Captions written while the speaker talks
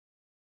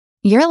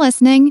You're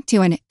listening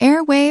to an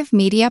Airwave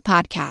Media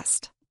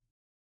Podcast.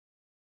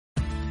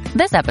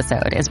 This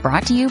episode is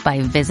brought to you by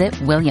Visit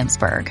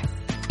Williamsburg.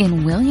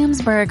 In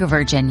Williamsburg,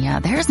 Virginia,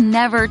 there's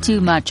never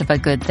too much of a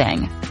good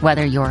thing.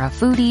 Whether you're a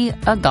foodie,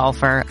 a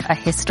golfer, a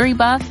history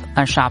buff,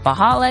 a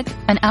shopaholic,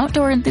 an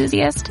outdoor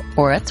enthusiast,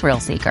 or a thrill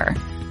seeker,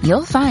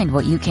 you'll find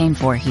what you came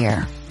for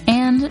here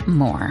and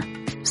more.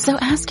 So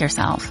ask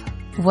yourself,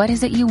 what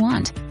is it you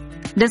want?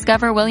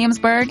 Discover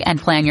Williamsburg and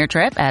plan your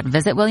trip at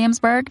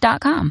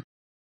visitwilliamsburg.com.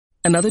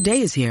 Another day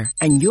is here,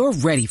 and you're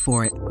ready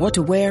for it. What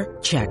to wear?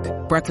 Check.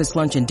 Breakfast,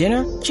 lunch, and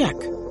dinner? Check.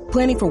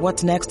 Planning for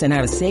what's next and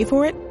how to save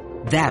for it?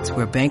 That's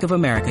where Bank of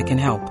America can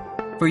help.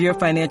 For your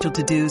financial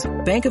to-dos,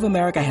 Bank of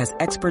America has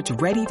experts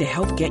ready to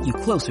help get you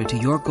closer to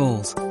your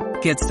goals.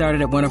 Get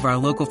started at one of our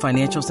local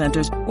financial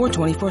centers or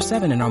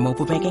 24/7 in our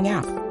mobile banking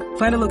app.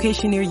 Find a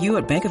location near you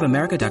at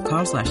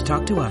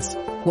bankofamerica.com/talktous.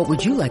 What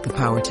would you like the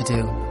power to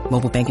do?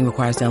 Mobile banking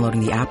requires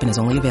downloading the app and is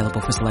only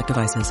available for select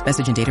devices.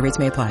 Message and data rates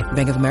may apply.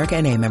 Bank of America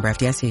N.A., member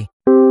FDIC.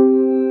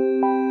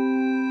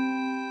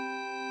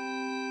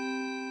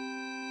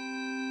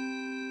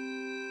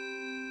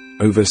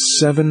 Over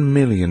 7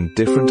 million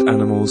different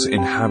animals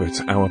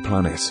inhabit our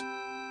planet.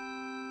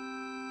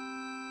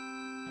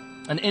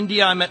 In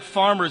India, I met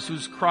farmers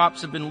whose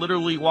crops have been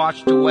literally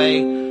washed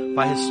away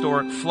by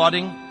historic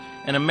flooding.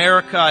 In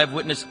America, I've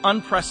witnessed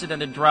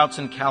unprecedented droughts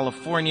in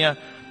California.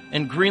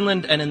 In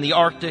Greenland and in the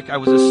Arctic, I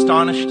was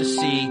astonished to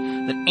see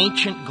that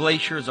ancient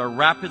glaciers are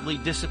rapidly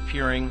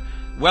disappearing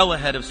well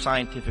ahead of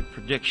scientific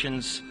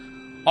predictions.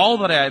 All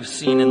that I have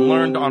seen and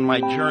learned on my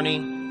journey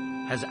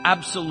has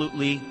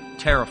absolutely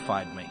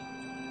terrified me.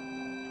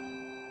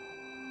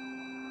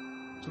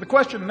 So the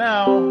question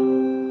now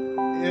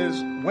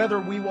is whether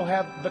we will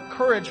have the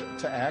courage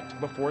to act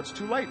before it's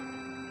too late.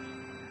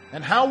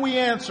 And how we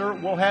answer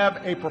will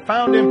have a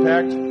profound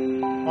impact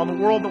on the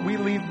world that we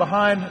leave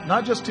behind,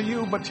 not just to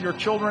you, but to your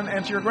children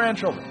and to your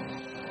grandchildren.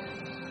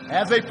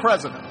 As a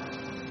president,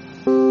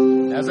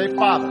 as a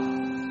father,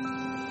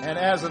 and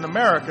as an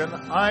American,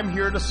 I'm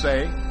here to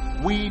say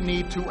we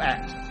need to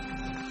act.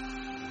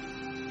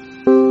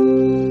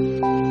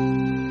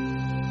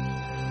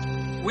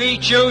 We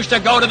choose to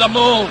go to the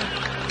moon.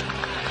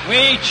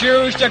 We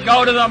choose to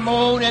go to the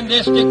moon in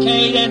this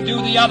decade and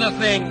do the other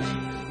things.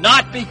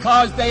 Not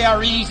because they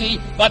are easy,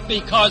 but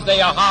because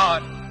they are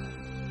hard.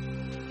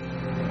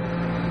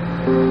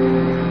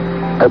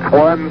 It's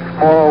one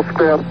small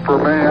step for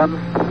man,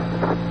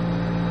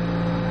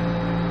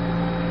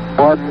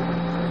 one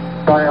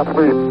giant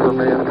leap for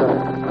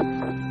mankind.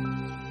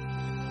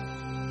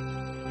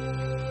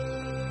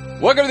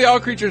 Welcome to the All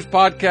Creatures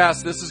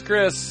Podcast. This is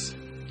Chris.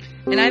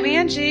 And I'm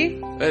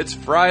Angie. It's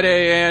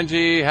Friday,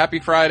 Angie. Happy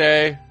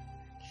Friday.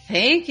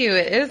 Thank you.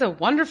 It is a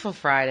wonderful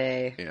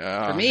Friday.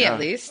 Yeah, for me, at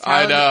least.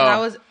 I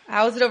know.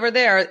 How is it over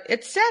there?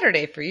 It's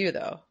Saturday for you,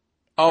 though.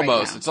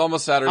 Almost. Right, it's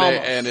almost Saturday,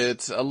 almost. And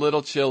it's a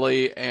little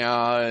chilly,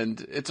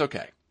 and it's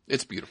okay.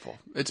 It's beautiful.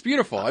 It's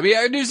beautiful. I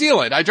mean, New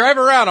Zealand. I drive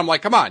around. I'm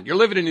like, come on. You're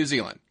living in New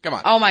Zealand. Come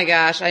on. Oh, my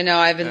gosh. I know.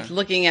 I've been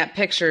looking at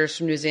pictures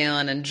from New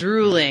Zealand and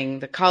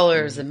drooling. The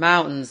colors, the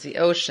mountains, the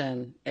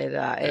ocean. It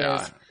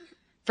is.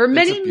 For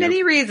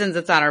many reasons,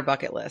 it's on our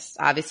bucket list.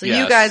 Obviously, yes.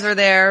 You guys are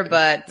there,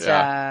 but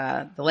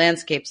the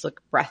landscapes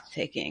look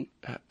breathtaking.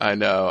 I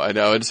know.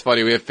 It's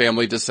funny. We have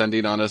family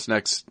descending on us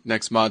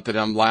next month, and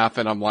I'm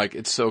laughing. I'm like,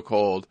 it's so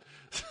cold.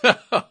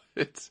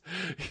 It's,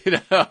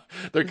 they're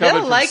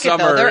coming from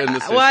summer.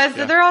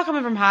 They're all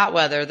coming from hot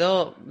weather.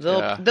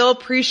 They'll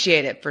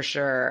appreciate it for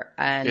sure.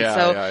 And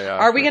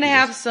are we going to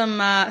have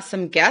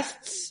some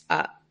guests?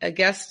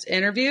 Guest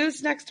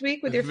interviews next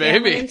week with your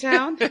family in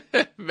town?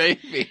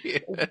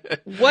 Maybe.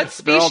 What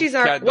species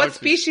are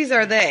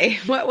they?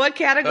 What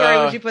category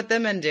would you put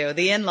them into?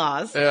 The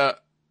in-laws? Yeah.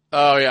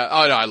 Oh yeah.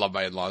 Oh no, I love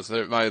my in-laws.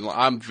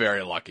 I'm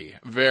very lucky.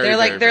 They're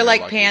like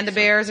lucky, panda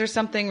bears or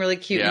something really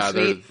cute and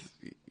sweet.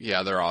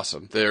 They're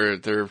awesome.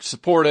 They're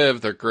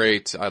supportive. They're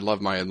great. I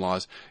love my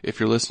in-laws. If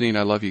you're listening,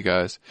 I love you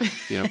guys.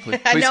 Please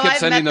keep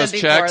sending those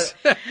checks.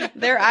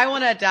 I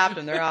want to adopt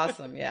them. They're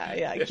awesome.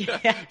 Yeah.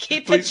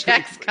 Keep the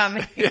checks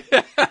coming.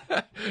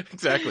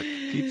 Exactly.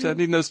 Keep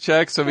sending those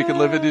checks so we can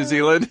live in New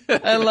Zealand.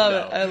 I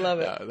love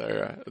it.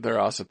 Yeah,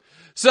 they're awesome.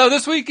 So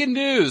this week in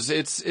news,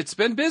 it's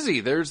been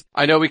busy.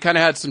 I know we kind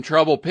of had some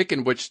trouble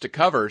picking which to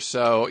cover.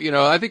 So,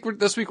 I think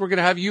this week we're going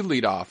to have you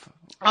lead off.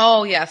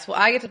 Oh, yes. Well,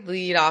 I get to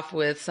lead off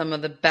with some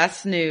of the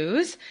best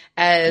news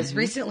as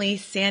recently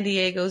San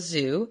Diego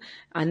Zoo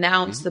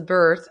announced the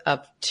birth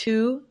of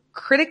 2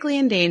 critically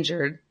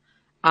endangered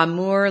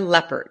Amur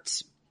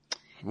leopards.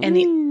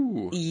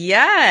 And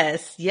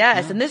yes.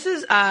 And this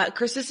is,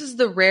 Chris, this is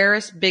the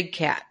rarest big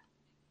cat.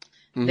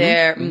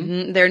 Their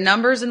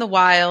numbers in the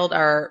wild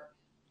are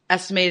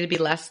estimated to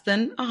be less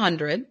than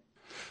 100.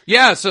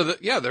 Yeah, so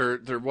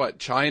they're what,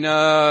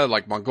 China,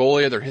 like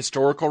Mongolia, their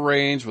historical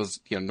range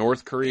was,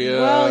 North Korea.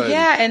 Well,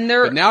 yeah,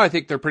 but now I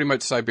think they're pretty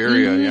much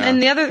Siberia, yeah.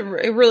 And the other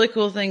really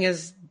cool thing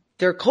is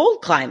their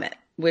cold climate,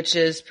 which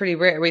is pretty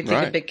rare. We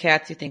think of big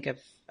cats, you think of,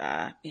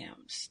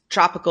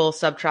 tropical,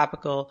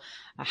 subtropical,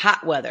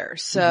 hot weather.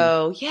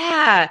 So,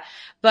 yeah,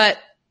 but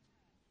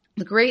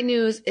The great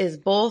news is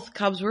both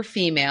cubs were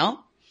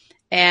female.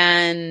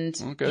 And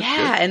good.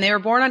 And they were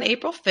born on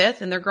April 5th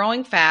and they're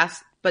growing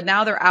fast, but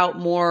now they're out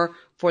more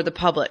for the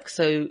public.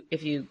 So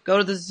if you go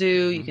to the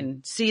zoo, you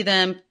can see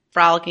them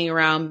frolicking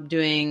around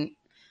doing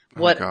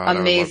what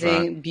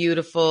amazing,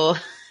 beautiful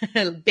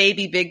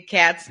baby big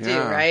cats do,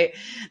 right?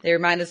 They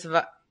remind us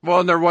of well,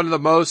 and they're one of the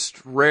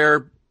most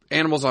rare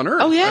animals on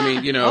Earth. Oh, yeah.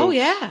 I mean,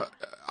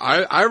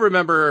 I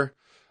remember,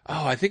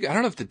 I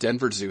don't know if the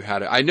Denver Zoo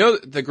had it. I know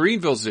the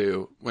Greenville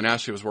Zoo, when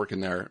Ashley was working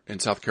there in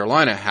South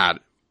Carolina, had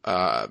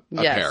a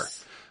pair.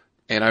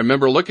 And I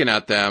remember looking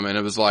at them and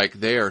it was like,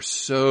 they are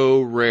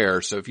so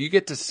rare. So if you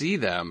get to see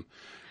them,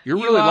 you're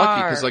really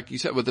lucky because, like you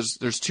said,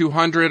 there's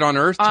 200 on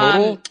Earth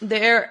total.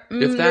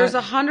 There's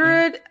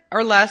 100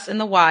 or less in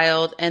the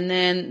wild, and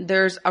then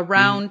there's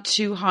around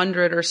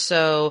 200 or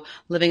so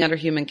living under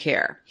human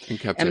care in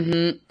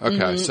captivity.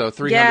 Okay, so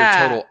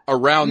 300 total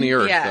around the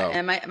Earth. Yeah, though.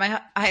 and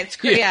it's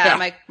great.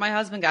 Yeah, my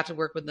husband got to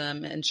work with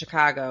them in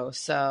Chicago,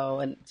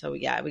 so we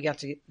got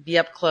to be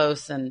up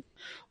close, and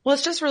well,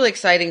 it's just really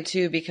exciting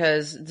too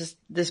because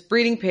this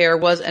breeding pair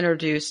was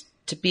introduced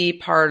to be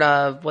part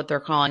of what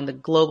they're calling the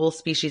Global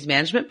Species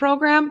Management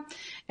Program.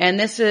 And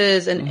this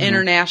is an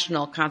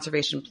international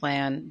conservation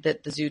plan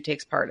that the zoo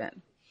takes part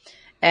in.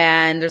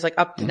 And there's like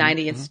up to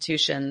 90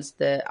 institutions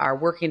that are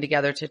working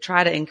together to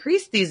try to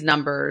increase these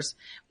numbers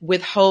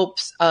with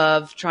hopes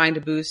of trying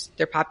to boost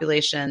their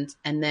populations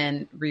and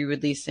then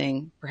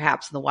re-releasing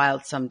perhaps in the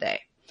wild someday.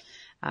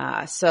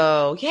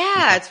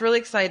 It's really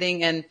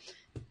exciting. And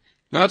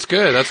no, that's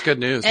good. That's good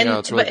news.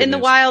 It's really but in the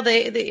wild,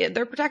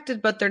 they're protected,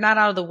 but they're not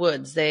out of the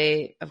woods.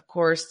 Of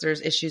course,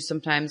 there's issues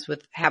sometimes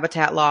with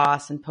habitat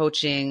loss and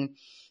poaching.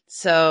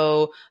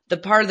 So the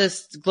part of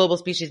this global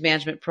species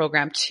management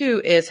program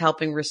too is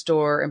helping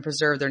restore and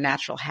preserve their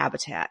natural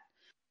habitat.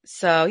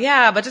 So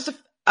but just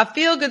a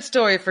feel good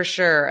story for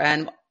sure.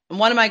 And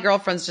one of my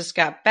girlfriends just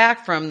got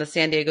back from the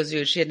San Diego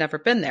Zoo. She had never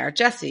been there.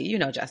 Jessie, you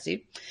know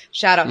Jessie.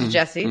 Shout out to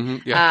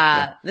Jessie.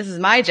 This is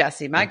my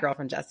Jessie, my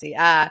girlfriend Jessie.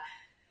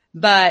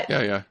 But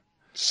I'll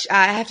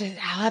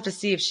have to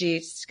see if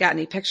she's got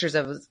any pictures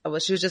of it.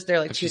 She was just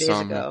there like 2 days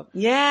ago.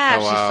 Yeah,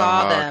 she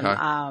saw them.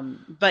 Okay.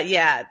 But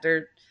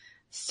they're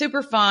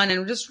super fun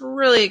and just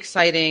really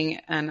exciting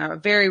and a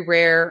very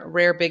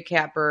rare big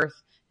cat birth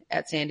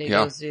at San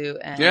Diego Zoo.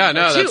 And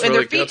that's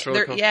really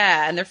cool.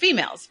 Yeah, and they're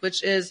females,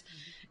 which is,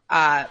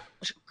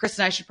 Chris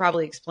and I should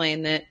probably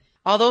explain that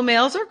although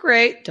males are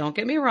great, don't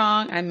get me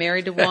wrong, I'm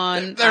married to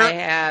one.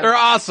 They're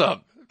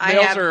awesome.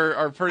 Males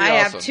are pretty awesome. I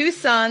have 2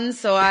 sons,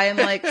 so I am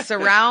like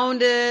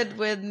surrounded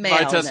with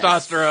maleness. By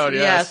testosterone,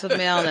 yes. Yes, with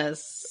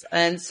maleness.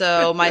 And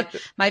so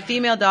my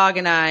female dog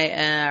and I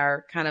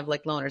are kind of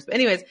like loners. But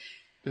anyways,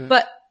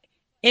 but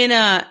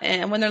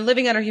and when they're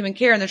living under human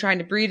care and they're trying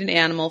to breed an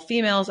animal,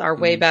 females are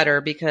way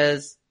better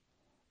because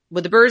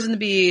with the birds and the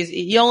bees,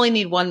 you only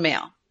need one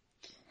male.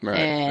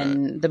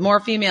 Right, the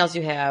more females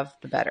you have,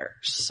 the better.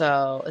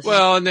 So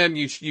and then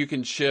you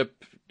can ship.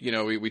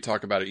 We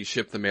talk about it. You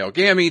ship the male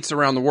gametes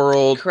around the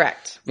world.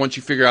 Correct. Once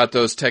you figure out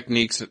those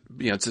techniques,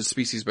 it's a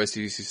species by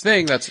species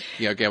thing. That's,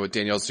 again, what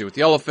Danielle's doing with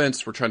the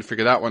elephants. We're trying to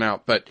figure that one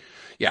out. But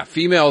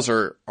females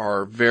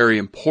are very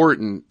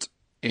important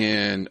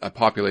in a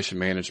population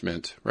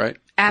management, right?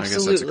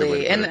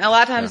 Absolutely. And a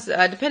lot of times,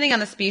 depending on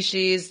the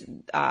species,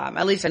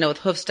 at least I know with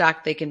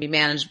hoofstock, they can be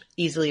managed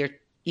easy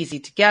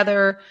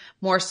together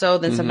more so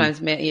than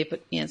sometimes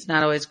it's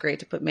not always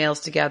great to put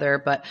males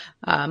together, but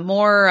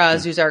more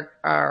zoos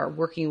are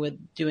working with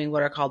doing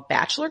what are called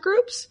bachelor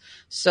groups.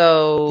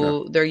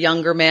 So they're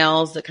younger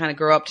males that kind of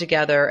grow up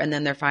together and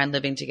then they're fine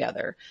living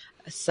together.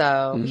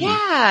 So it's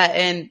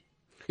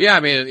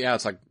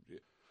like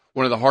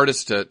one of the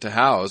hardest to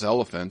house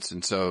elephants,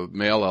 and so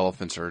male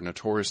elephants are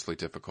notoriously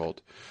difficult.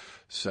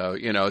 So,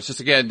 it's just,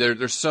 again,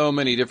 there's so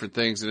many different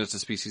things and it's a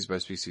species by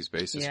species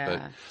basis,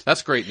 but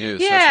that's great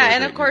news. Yeah.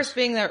 And of course,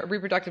 being the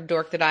reproductive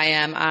dork that I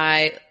am,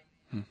 I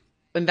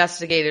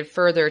investigated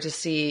further to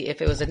see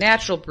if it was a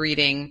natural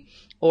breeding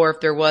or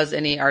if there was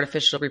any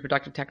artificial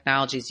reproductive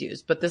technologies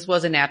used, but this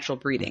was a natural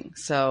breeding.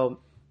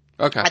 So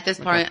at this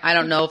point, I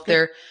don't know if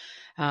they're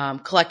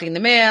collecting the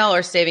male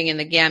or saving in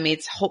the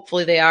gametes.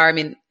 Hopefully they are. I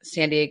mean,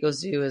 San Diego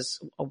Zoo is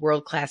a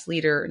world-class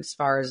leader as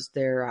far as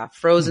their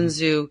frozen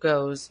zoo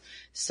goes.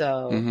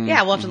 So we'll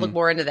have to look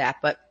more into that,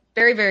 but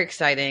very, very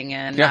exciting.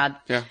 And no,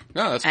 that's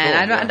cool.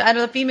 And I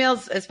know the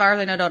females, as far as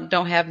I know,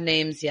 don't have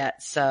names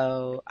yet.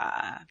 So,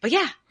 but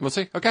we'll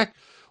see. Okay.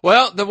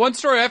 Well, the one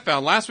story I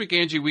found last week,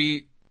 Angie,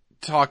 we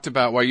talked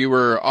about while you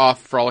were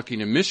off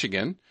frolicking in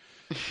Michigan.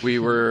 We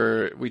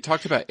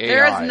talked about AI.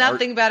 There is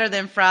nothing better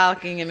than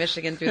frolicking in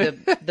Michigan through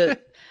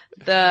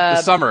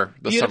the summer,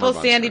 beautiful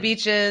summer sandy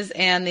beaches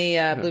and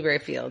the blueberry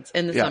fields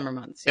in the summer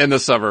months. In the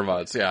summer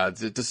months,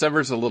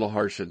 December's a little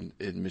harsh in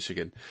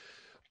Michigan.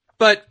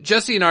 But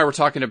Jesse and I were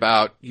talking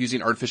about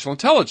using artificial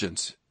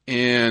intelligence,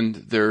 and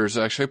there's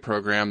actually a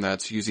program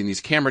that's using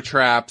these camera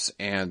traps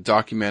and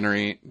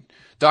documenting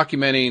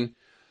counting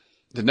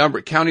the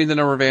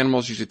number of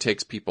animals. Usually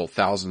takes people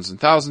thousands and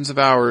thousands of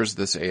hours.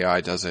 This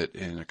AI does it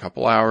in a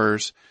couple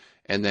hours.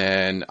 And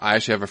then I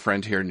actually have a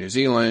friend here in New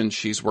Zealand.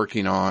 She's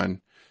working on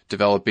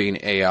developing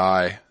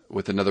AI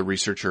with another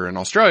researcher in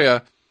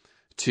Australia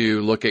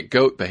to look at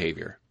goat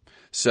behavior.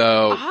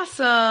 So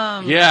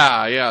awesome.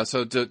 Yeah.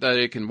 So that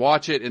it can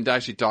watch it and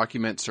actually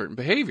document certain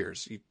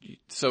behaviors.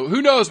 So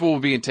who knows what will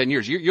be in 10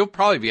 years? You'll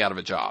probably be out of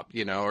a job,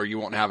 or you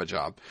won't have a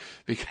job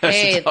because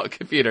it's all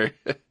computer.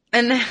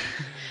 And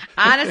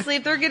honestly,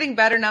 if they're getting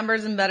better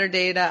numbers and better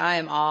data, I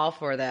am all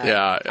for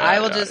that.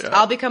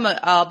 I'll become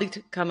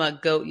a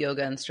goat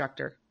yoga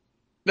instructor.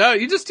 No,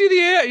 you just do the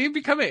AI. You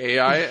become an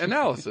AI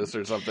analysis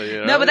or something.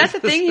 No, but that's the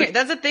thing here.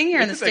 That's the thing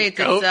here in the States.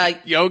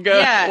 It's yoga.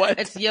 Yeah, what?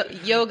 It's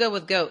yoga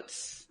with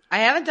goats. I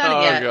haven't done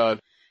it yet. Oh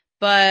God!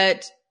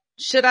 But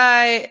should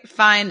I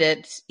find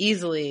it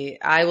easily,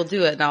 I will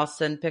do it and I'll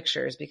send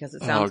pictures because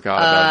it sounds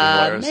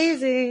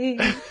amazing.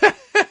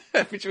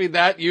 Between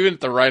that, you and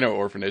the Rhino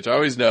Orphanage, I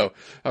always tell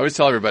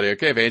everybody,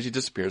 okay, if Angie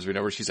disappears, we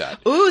know where she's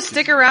at. Ooh,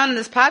 stick around in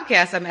this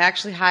podcast. I'm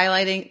actually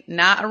highlighting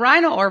not a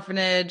Rhino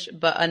Orphanage,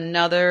 but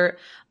another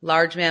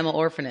large mammal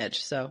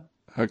orphanage. So,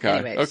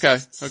 okay.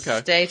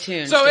 Stay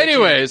tuned. So,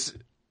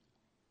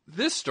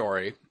 this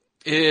story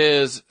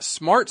is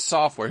smart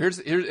software. This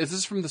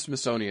is from the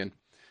Smithsonian.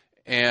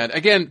 And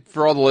again,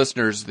 for all the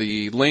listeners,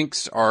 the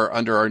links are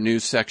under our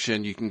news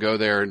section. You can go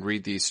there and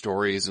read these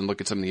stories and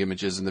look at some of the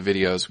images and the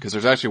videos, because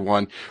there's actually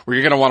one where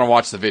you're going to want to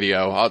watch the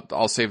video.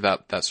 I'll save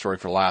that story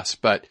for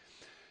last. But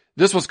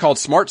this was called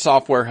Smart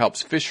Software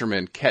Helps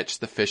Fishermen Catch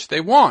the Fish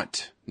They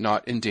Want,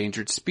 Not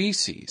Endangered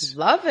Species.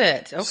 Love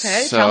it.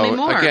 Okay, so, tell me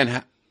more.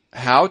 Again,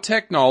 how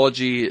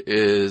technology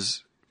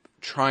is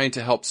trying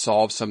to help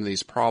solve some of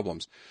these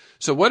problems.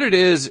 So what it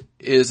is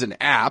an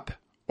app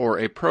or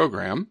a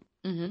program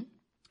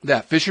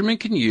that fishermen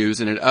can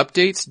use, and it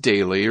updates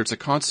daily, or it's a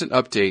constant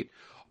update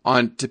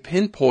to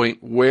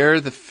pinpoint where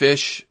the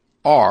fish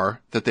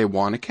are that they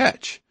want to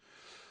catch.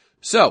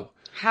 So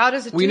how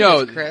does it do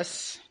this,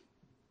 Chris?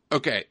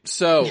 Okay,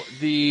 so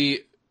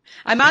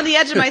I'm on the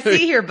edge of my seat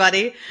here,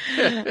 buddy.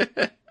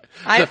 The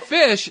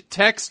fish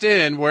text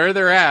in where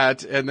they're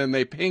at, and then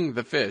they ping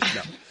the fish.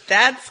 No.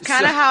 That's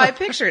kind of how I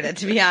pictured it,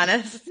 to be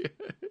honest.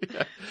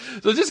 Yeah.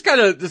 So just kind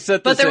of to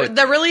set this But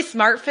they're really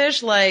smart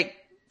fish, like,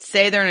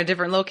 say they're in a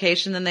different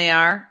location than they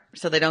are,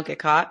 so they don't get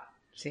caught.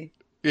 See?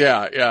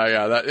 Yeah.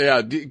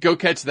 Go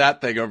catch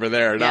that thing over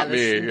there, not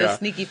me. The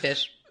sneaky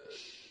fish.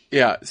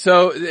 Yeah.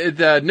 So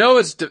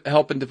NOAA's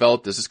helping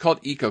develop this. It's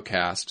called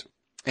EcoCast,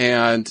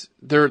 and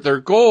their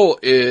goal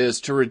is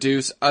to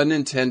reduce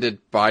unintended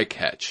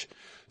bycatch.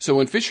 So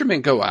when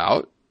fishermen go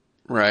out,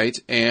 right,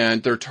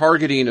 and they're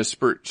targeting a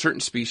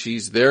certain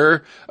species,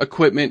 their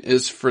equipment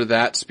is for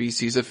that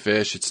species of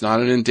fish. It's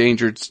not an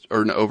endangered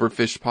or an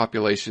overfished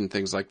population,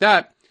 things like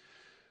that.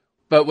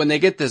 But when they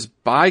get this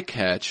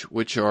bycatch,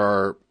 which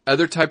are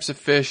other types of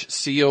fish,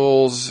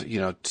 seals,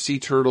 sea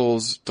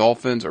turtles,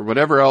 dolphins, or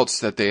whatever else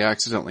that they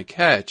accidentally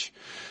catch,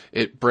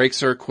 it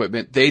breaks their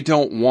equipment. They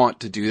don't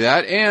want to do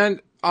that.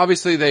 And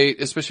obviously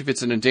especially if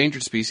it's an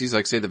endangered species,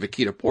 like say the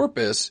vaquita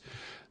porpoise,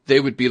 they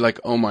would be like,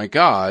 oh my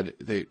God,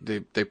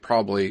 they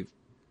probably,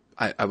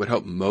 I would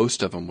hope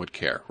most of them would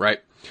care, right?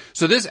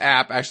 So this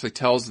app actually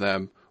tells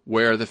them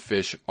where the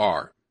fish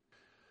are.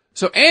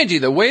 So Angie,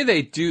 the way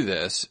they do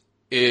this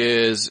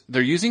is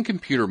they're using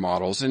computer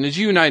models. And as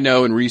you and I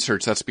know in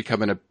research, that's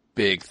becoming a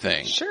big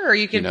thing. Sure,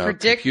 you can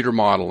predict computer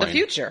modeling. The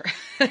future,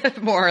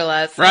 more or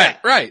less.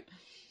 Right.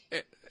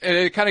 And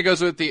it kind of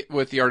goes with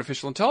the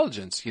artificial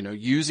intelligence.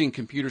 Using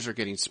computers are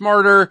getting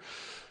smarter.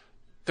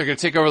 They're going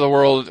to take over the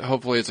world.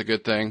 Hopefully it's a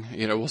good thing.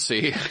 We'll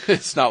see.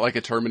 It's not like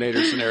a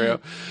Terminator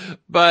scenario.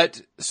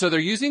 But so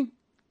they're using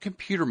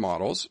computer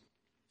models.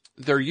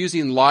 They're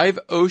using live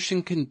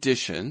ocean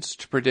conditions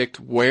to predict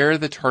where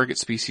the target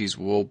species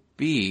will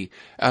be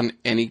on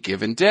any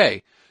given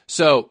day.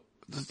 So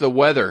the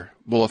weather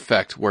will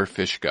affect where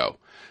fish go.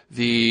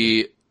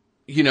 The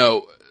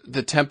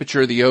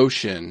temperature of the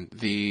ocean,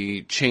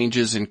 the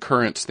changes in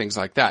currents, things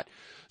like that.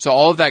 So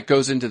all of that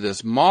goes into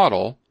this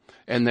model.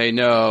 And they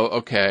know,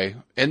 okay.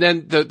 And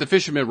then the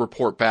fishermen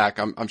report back.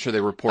 I'm sure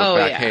they report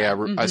back, yeah.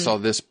 Hey, I saw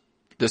this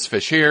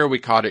fish here. We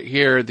caught it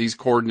here, these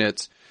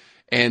coordinates.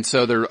 And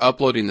so they're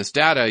uploading this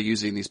data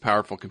using these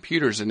powerful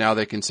computers. And now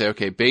they can say,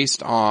 okay,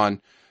 based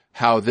on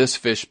how this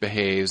fish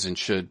behaves and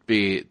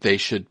they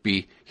should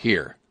be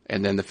here.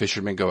 And then the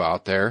fishermen go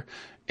out there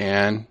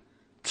and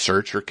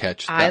search or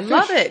catch that fish. I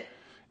love it.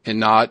 And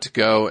not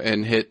go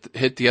and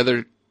hit the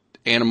other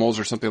animals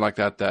or something like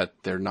that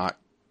they're not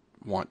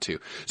want to.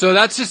 So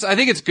that's just, I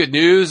think it's good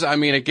news. I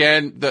mean,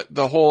 again,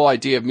 the whole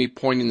idea of me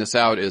pointing this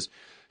out is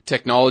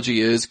technology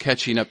is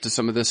catching up to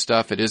some of this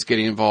stuff. It is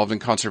getting involved in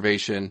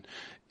conservation.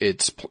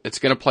 It's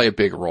going to play a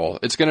big role.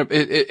 It's going to,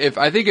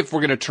 if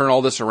we're going to turn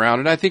all this around,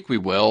 and I think we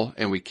will,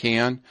 and we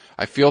can,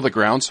 I feel the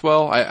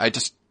groundswell. I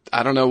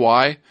don't know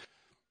why.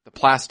 The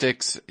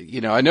plastics,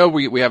 I know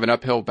we have an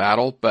uphill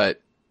battle,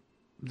 but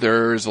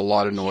there's a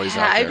lot of noise out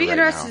there. I'd be right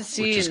interested now, to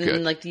see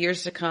in like the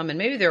years to come, and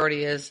maybe there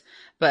already is,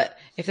 but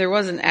if there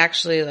wasn't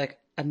actually like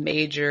a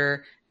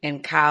major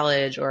in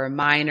college or a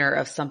minor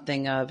of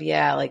something of,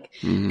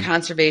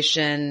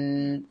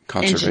 conservation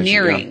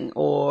engineering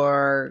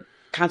or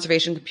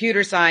conservation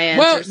computer science.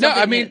 Well, no,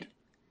 I mean,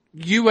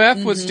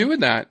 UF was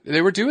doing that.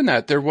 They were doing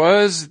that. There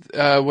was,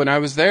 when I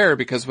was there,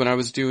 because when I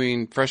was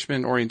doing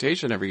freshman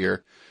orientation every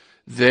year,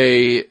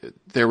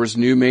 there was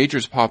new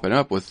majors popping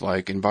up with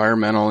like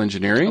environmental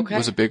engineering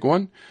was a big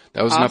one.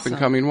 That was an up and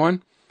coming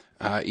one.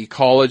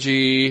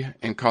 Ecology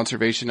and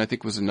conservation, I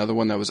think, was another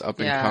one that was up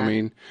and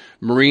coming.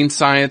 Marine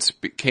science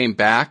came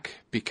back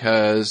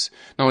because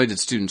not only did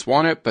students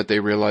want it, but they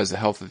realized the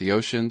health of the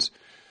oceans.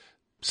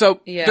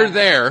 So they're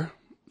there.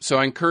 So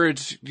I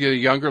encourage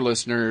younger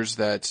listeners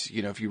that,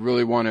 if you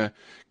really want to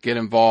get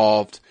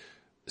involved,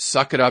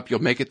 suck it up.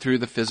 You'll make it through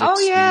the physics. Oh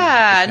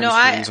yeah.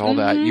 The all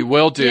that. You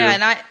will do.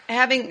 Yeah.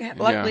 And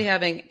luckily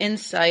having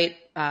insight,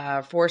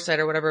 foresight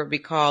or whatever it would be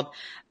called,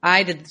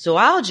 I did the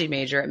zoology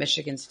major at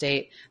Michigan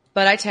State,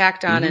 but I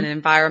tacked on an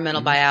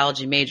environmental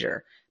biology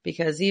major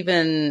because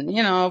even,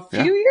 a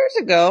few years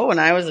ago when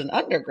I was an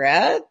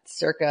undergrad,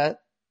 circa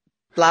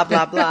blah,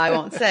 blah, blah, I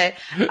won't say.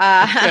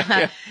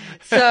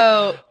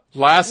 So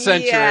last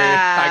century,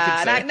 I could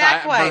say.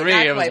 Not quite. For me,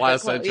 it was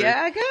last century.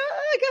 Yeah, I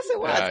guess it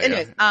was.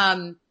 Anyways,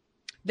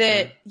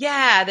 that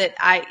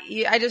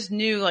I just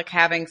knew like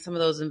having some of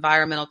those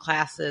environmental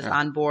classes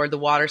on board, the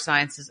water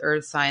sciences,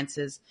 earth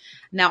sciences.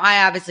 Now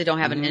I obviously don't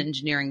have an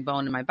engineering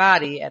bone in my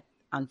body,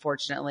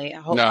 unfortunately.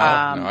 No,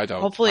 I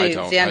don't. Hopefully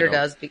Xander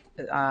does,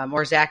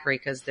 or Zachary,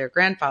 because their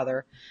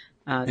grandfather,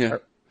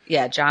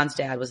 John's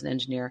dad was an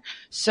engineer.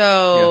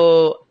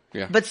 So,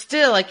 but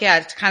still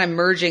it's kind of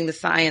merging the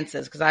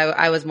sciences because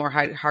I was more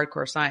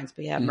hardcore science,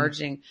 but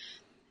merging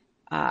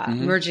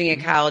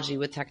ecology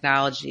with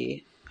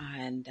technology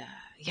and,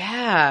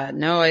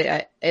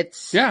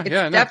 it's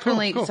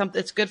definitely cool. something.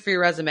 It's good for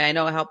your resume. I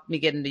know it helped me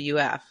get into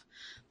UF.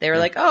 They were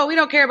like, "Oh, we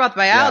don't care about the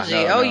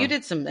biology. You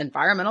did some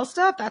environmental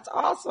stuff. That's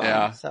awesome."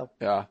 Now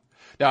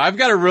I've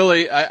got a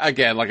really,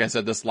 again, like I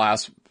said, this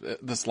last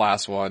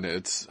one,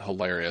 it's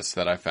hilarious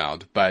that I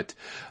found. But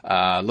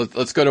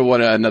let's go to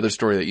another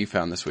story that you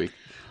found this week.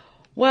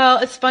 Well,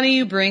 it's funny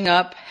you bring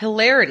up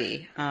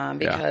hilarity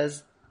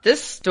because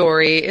this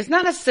story is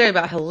not necessarily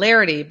about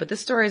hilarity, but this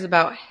story is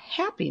about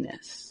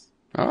happiness.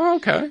 Oh,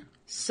 okay.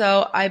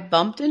 So I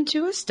bumped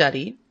into a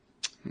study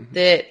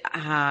that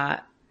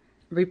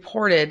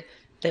reported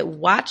that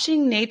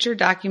watching nature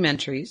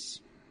documentaries,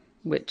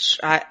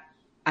 which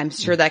I'm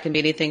sure that can be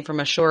anything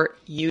from a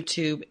short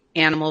YouTube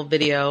animal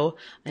video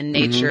in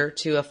nature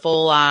to a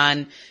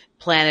full-on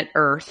Planet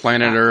Earth,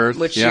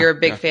 which you're a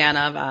big fan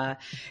of.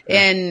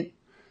 And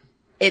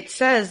it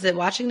says that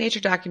watching nature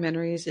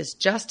documentaries is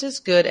just as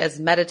good as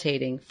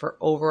meditating for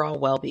overall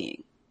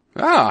well-being.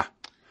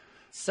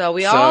 So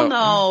we all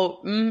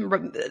know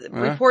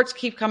reports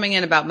keep coming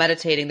in about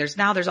meditating. There's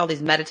all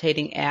these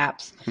meditating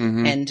apps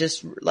and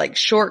just like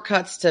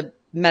shortcuts to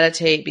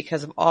meditate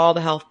because of all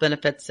the health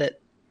benefits that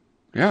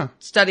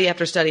study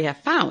after study have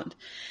found.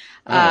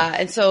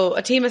 And so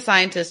a team of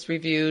scientists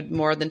reviewed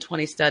more than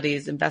 20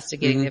 studies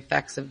investigating the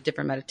effects of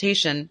different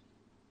meditation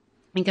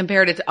and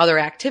compared it to other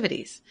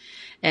activities.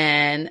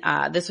 And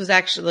this was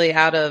actually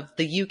out of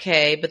the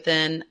UK, but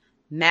then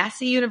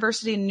Massey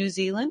University in New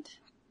Zealand.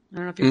 I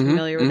don't know if you're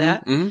familiar with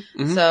that.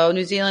 So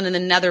New Zealand and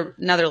the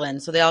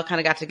Netherlands. So they all kind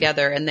of got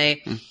together and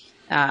they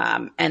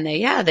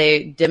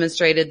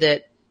demonstrated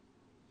that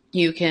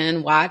you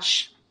can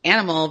watch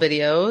animal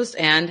videos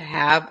and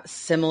have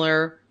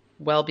similar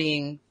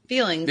well-being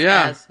feelings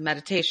as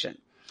meditation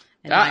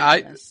and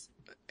mindfulness.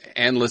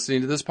 And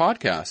listening to this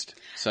podcast.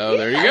 So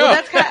there you go.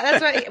 Well,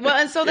 that's right. Well,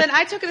 and so then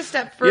I took it a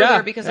step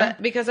further because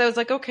I was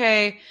like,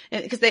 okay,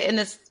 because in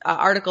this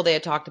article they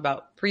had talked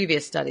about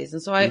previous studies.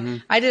 And so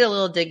I did a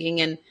little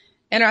digging, and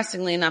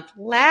interestingly enough,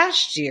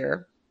 last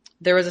year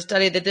there was a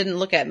study that didn't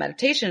look at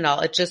meditation at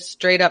all. It just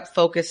straight up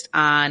focused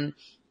on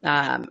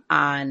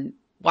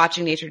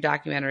watching nature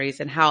documentaries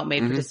and how it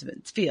made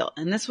participants feel.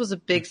 And this was a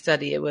big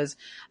study. It was,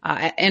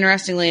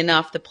 interestingly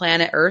enough, the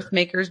Planet Earth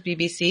makers,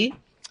 BBC,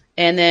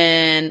 and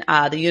then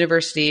the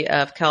University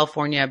of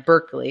California,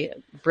 Berkeley, a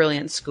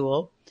brilliant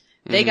school.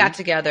 They got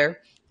together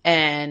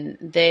and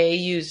they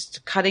used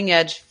cutting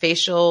edge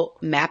facial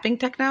mapping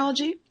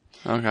technology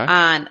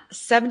on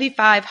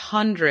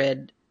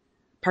 7,500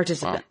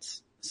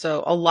 participants. Wow.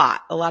 So a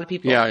lot of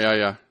people.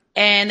 Yeah.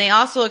 And they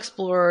also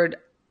explored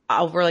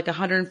over like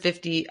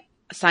 150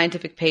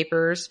 scientific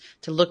papers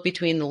to look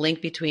between the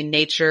link between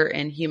nature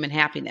and human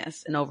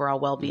happiness and overall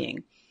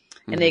well-being.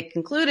 And they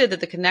concluded that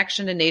the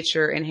connection to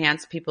nature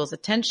enhanced people's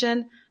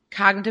attention,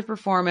 cognitive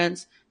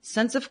performance,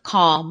 sense of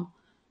calm.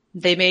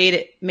 They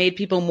made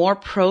people more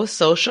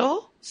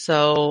pro-social.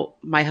 So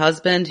my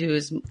husband,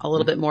 who's a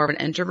little bit more of an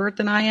introvert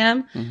than I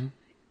am,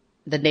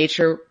 the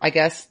nature, I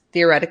guess,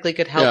 theoretically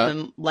could help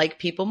him like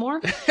people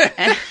more.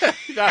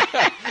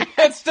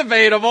 It's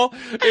debatable.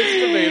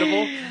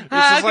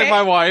 This is like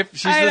my wife.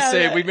 She's the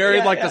same. We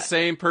married the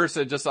same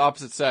person, just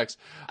opposite sex.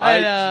 I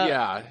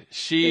know.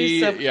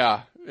 She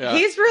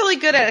He's really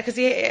good at it because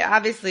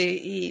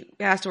he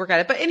has to work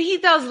at it. And he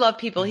does love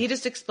people. He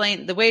just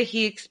explained the way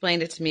he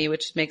explained it to me,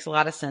 which makes a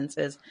lot of sense,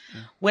 is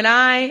when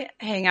I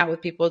hang out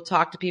with people,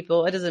 talk to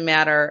people, it doesn't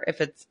matter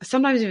if it's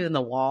sometimes even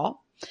the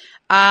wall.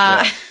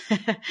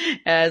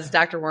 As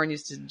Dr. Warren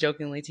used to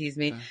jokingly tease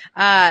me,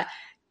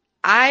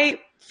 I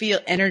feel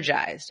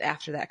energized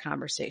after that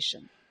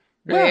conversation.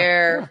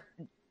 Where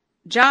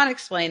John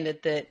explained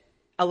it that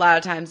a lot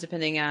of times,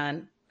 depending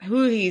on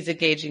who he's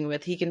engaging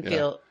with, he can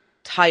feel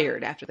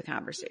tired after the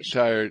conversation.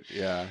 But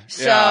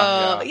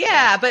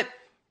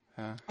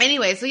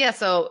anyway,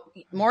 so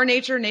more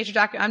nature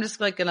doc. I'm just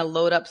like going to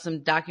load up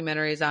some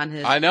documentaries on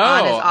his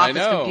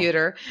office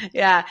computer.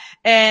 Yeah.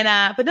 And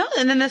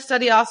then this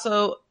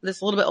little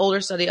bit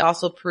older study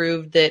also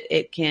proved that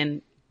it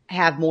can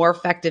have more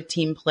effective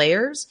team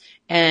players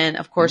and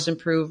of course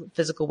improve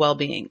physical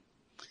well-being.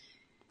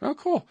 Oh,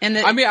 cool. And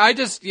I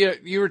just,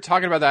 you were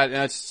talking about that,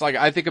 and it's like,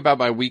 I think about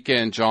my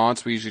weekend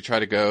jaunts. We usually try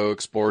to go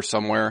explore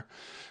somewhere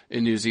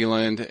in New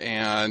Zealand,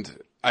 and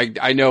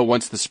I know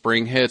once the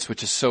spring hits,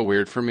 which is so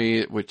weird for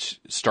me, which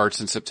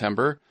starts in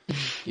September,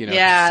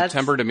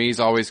 September to me is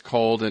always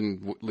cold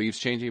and leaves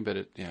changing,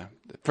 but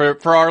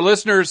for our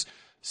listeners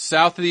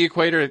south of the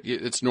equator,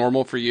 it's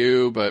normal for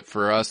you, but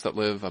for us that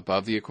live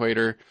above the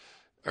equator,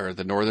 or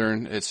the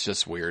northern, it's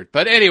just weird.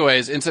 But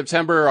anyways, in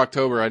September or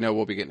October, I know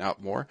we'll be getting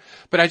out more.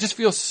 But I just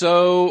feel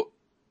so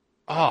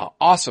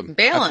awesome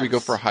after we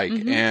go for a hike.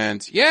 Mm-hmm.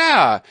 And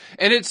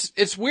and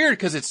it's weird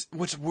because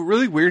what's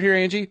really weird here,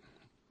 Angie,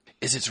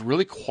 is it's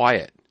really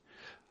quiet.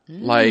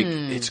 Like,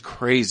 it's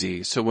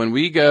crazy. So when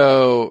we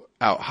go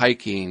out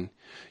hiking,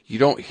 you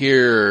don't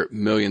hear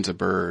millions of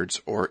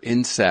birds or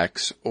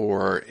insects,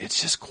 or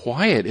it's just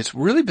quiet. It's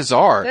really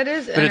bizarre. That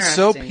is interesting. But it's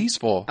so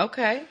peaceful.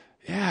 Okay.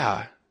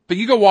 Yeah. But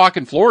you go walk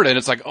in Florida and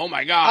it's like, oh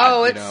my God.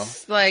 Oh,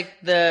 it's like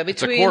the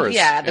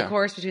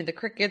chorus between the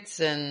crickets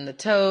and the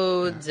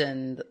toads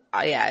and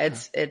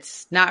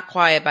it's not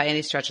quiet by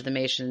any stretch of the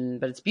imagination,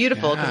 but it's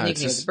beautiful because you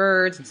can hear the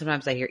birds, and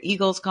sometimes I hear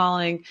eagles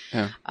calling.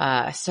 Or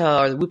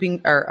the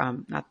whooping, or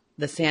not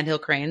the sandhill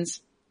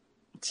cranes.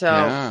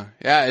 So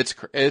it's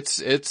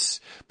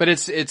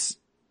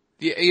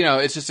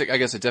just, I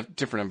guess, a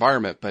different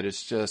environment, but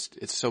it's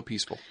so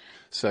peaceful.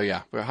 So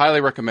we highly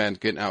recommend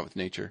getting out with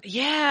nature.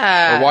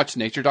 Yeah. Or watch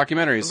nature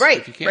documentaries. Right.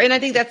 If you can. Right. And I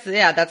think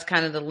that's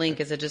kind of the link,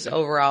 is it just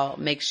overall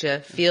makes you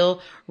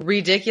feel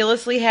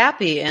ridiculously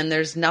happy, and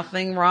there's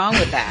nothing wrong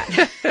with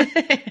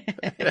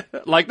that.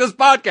 Like this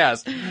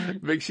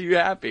podcast makes you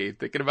happy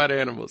thinking about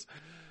animals.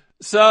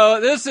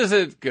 So this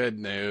isn't good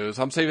news.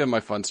 I'm saving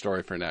my fun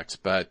story for next,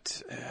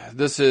 but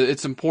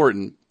it's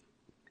important.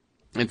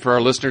 And for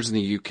our listeners in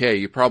the UK,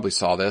 you probably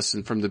saw this,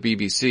 and from the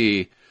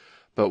BBC,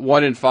 but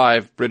 1 in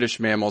 5 British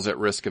mammals at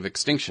risk of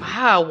extinction.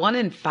 Wow, 1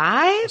 in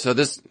 5? So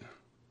this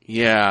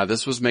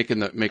was making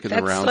the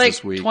rounds like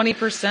this week.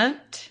 20%?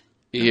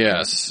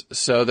 Yes.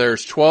 So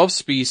there's 12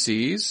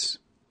 species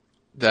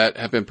that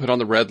have been put on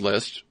the red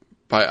list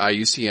by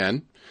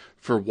IUCN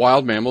for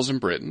wild mammals in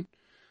Britain.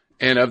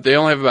 And they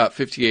only have about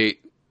 58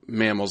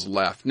 mammals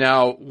left.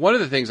 Now, one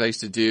of the things I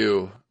used to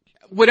do,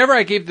 whenever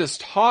I gave this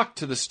talk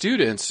to the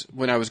students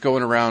when I was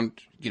going around,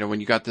 when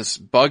you got this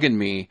bug in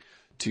me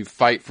to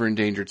fight for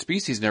endangered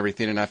species and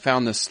everything, and I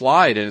found this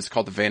slide, and it's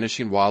called The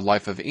Vanishing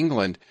Wildlife of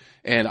England.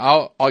 And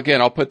I'll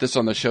put this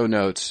on the show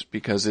notes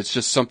because it's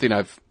just something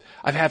I've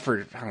had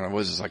for, I don't know,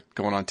 what is this, like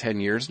going on 10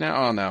 years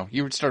now? Oh no,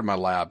 you started my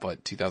lab,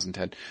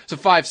 2010. So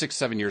 5, 6,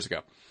 7 years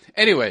ago.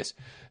 Anyways,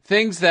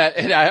 things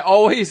and I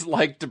always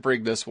like to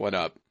bring this one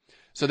up.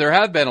 So there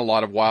have been a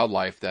lot of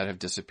wildlife that have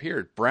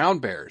disappeared. Brown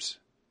bears,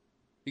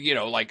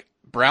 like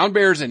brown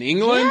bears in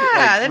England.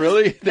 Yeah, like,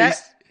 really? I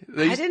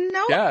didn't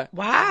know. Yeah.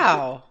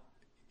 Wow.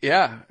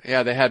 Yeah,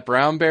 they had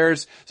brown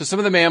bears. So some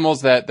of the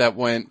mammals that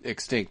went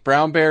extinct.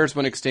 Brown bears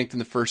went extinct in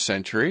the 1st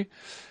century.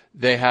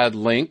 They had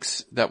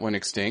lynx that went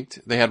extinct.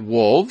 They had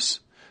wolves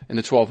in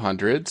the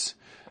 1200s.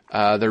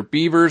 Their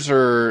beavers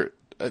are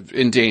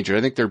endangered.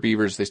 I think their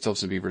beavers, they still have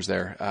some beavers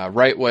there.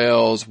 Right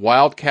whales.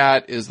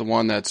 Wildcat is the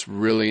one that's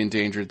really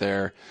endangered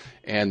there.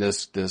 And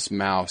this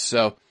mouse.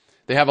 So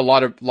they have a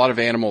lot of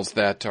animals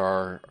that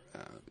are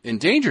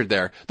endangered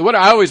there. The one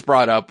I always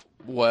brought up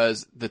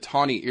was the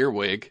tawny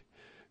earwig,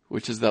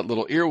 which is that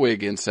little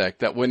earwig insect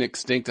that went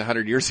extinct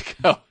 100 years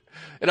ago.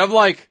 And I'm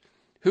like,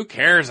 who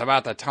cares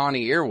about the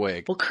tawny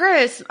earwig? Well,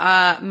 Chris,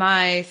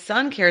 my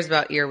son cares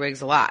about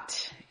earwigs a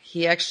lot.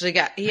 He actually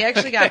got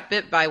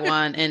bit by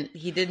one, and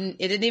it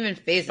didn't even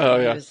faze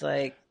him. He was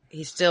like, he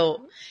was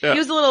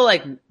a little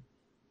like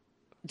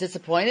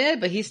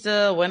disappointed, but he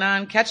still went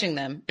on catching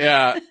them.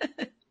 Yeah.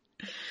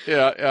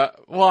 Yeah.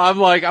 Well,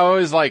 I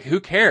always like, who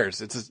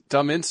cares? It's a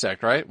dumb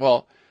insect, right?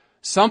 Well,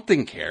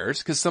 something cares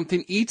because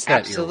something eats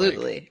that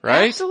earwig,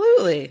 right?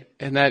 Absolutely.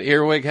 And that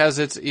earwig has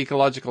its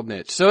ecological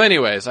niche. So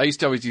anyways, I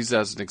used to always use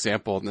that as an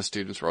example, and the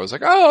students were always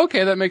like, oh,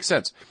 okay, that makes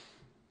sense.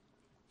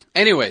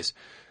 Anyways,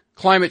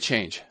 climate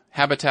change,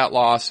 habitat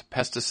loss,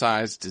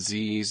 pesticides,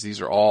 disease,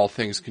 these are all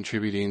things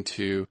contributing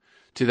to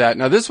to that.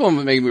 Now, this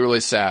one made me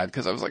really sad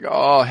because I was like,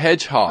 oh,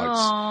 hedgehogs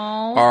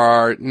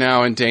are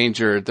now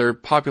endangered. Their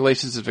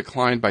populations have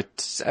declined by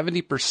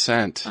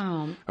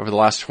 70% over the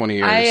last 20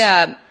 years.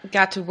 I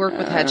got to work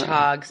with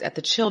hedgehogs at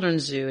the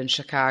Children's Zoo in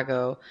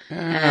Chicago,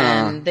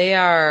 and they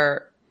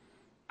are,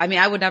 I mean,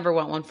 I would never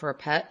want one for a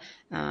pet,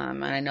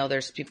 and I know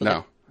there's people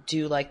that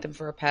do like them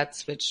for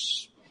pets,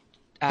 which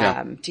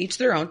to each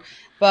their own.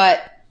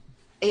 But,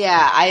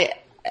 I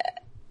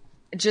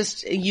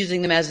just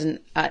using them as an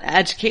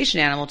education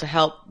animal to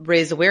help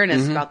raise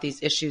awareness about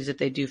these issues that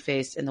they do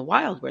face in the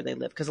wild where they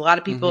live. Because a lot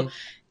of people,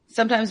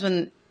 sometimes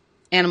when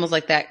animals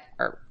like that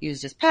are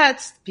used as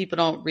pets, people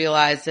don't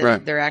realize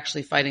that they're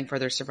actually fighting for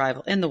their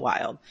survival in the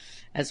wild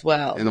as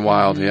well. In the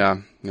wild, yeah.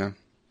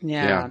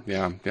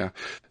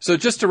 So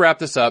just to wrap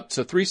this up,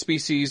 so 3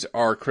 species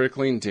are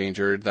critically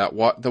endangered.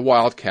 The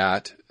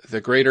wildcat,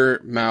 the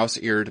greater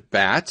mouse-eared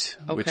bat,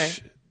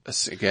 which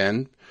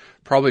again,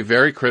 probably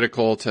very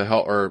critical to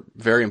help, or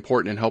very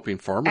important in helping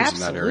farmers in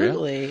that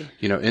area.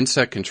 You know,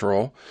 insect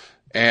control,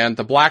 and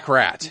the black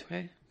rat,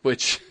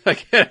 which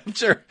again, I'm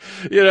sure,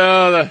 you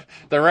know,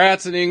 the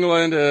rats in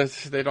England,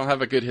 they don't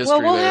have a good history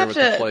there with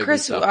the plague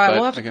and stuff.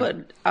 We'll have to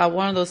put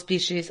one of those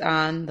species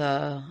on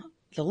the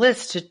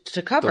list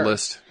to cover. The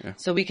list,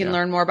 so we can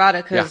learn more about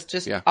it.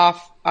 Because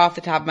off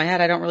the top of my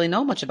head, I don't really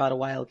know much about a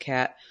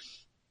wildcat.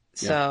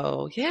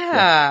 So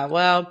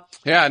well,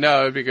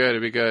 no, it'd be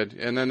good.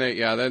 And then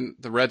then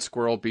the red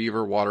squirrel,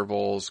 beaver, water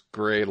voles,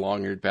 gray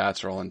long-eared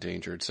bats are all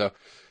endangered. So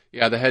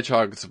the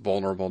hedgehog's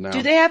vulnerable now.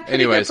 Do they have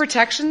pretty good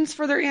protections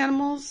for their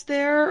animals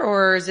there,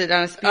 or is it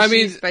on a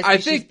species by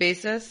species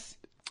basis?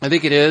 I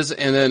think it is.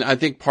 And then I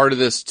think part of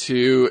this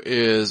too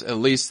is at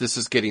least this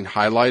is getting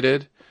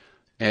highlighted.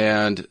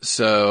 And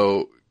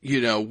so,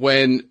 you know,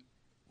 when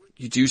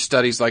you do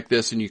studies like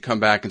this and you come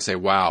back and say,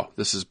 wow,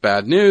 this is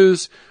bad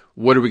news,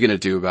 what are we going to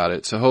do about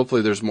it? So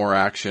hopefully there's more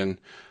action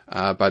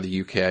by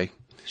the UK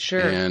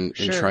in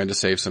trying to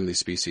save some of these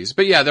species.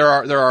 But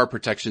there are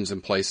protections in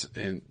place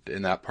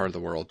in that part of the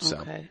world. So.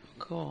 Okay,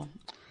 cool.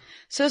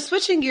 So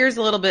switching gears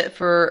a little bit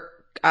for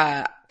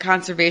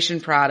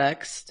conservation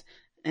products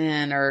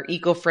and our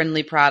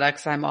eco-friendly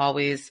products, I'm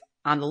always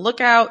on the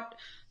lookout.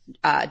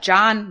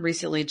 John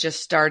recently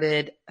just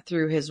started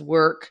through his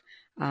work.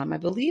 I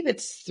believe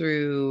it's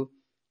through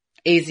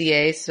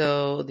AZA,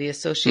 so the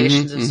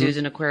Associations of Zoos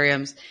and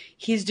Aquariums.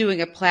 He's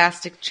doing a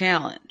plastic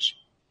challenge,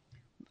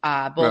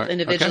 both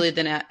individually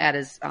then at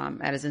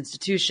his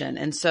institution.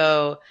 And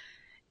so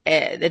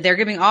they're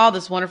giving all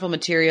this wonderful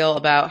material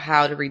about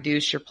how to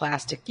reduce your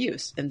plastic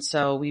use. And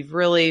so we've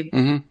really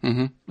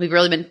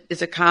been,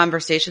 it's a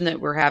conversation that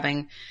we're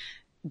having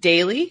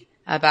daily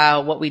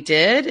about what we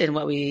did and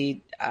what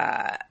we,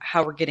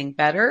 how we're getting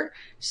better.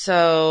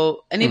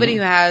 So anybody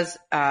who has,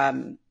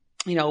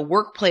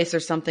 workplace or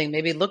something,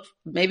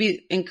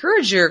 maybe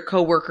encourage your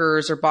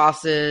coworkers or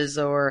bosses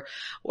or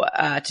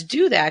to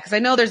do that. Cause I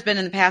know there's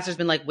been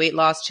like weight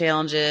loss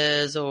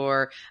challenges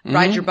or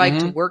ride your bike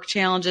to work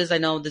challenges. I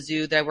know the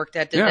zoo that I worked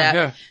at did that.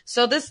 Yeah.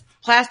 So this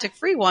plastic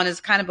free one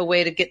is kind of a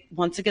way to get,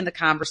 once again, the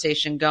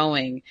conversation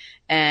going.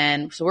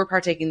 And so we're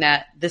partaking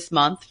that this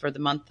month for the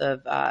month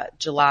of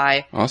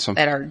July. Awesome.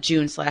 At our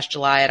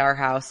June/July at our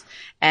house.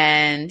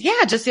 And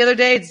just the other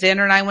day,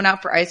 Xander and I went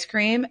out for ice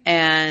cream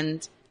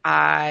and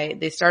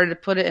they started to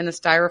put it in a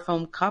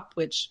styrofoam cup,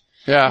 which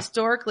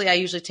historically I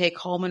usually take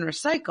home and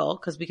recycle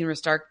because we can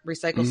recycle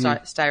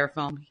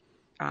styrofoam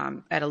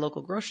at a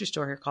local grocery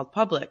store here called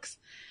Publix.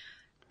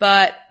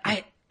 But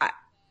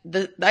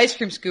the ice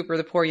cream scooper,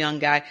 the poor young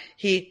guy,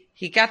 he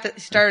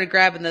started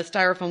grabbing the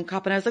styrofoam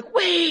cup and I was like,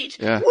 wait.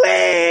 And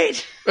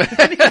he's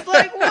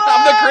like, what?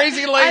 I'm the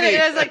crazy lady.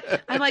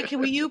 I'm like,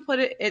 can you put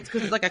it? It's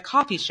because it's like a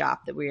coffee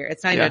shop that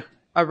it's not even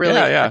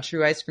a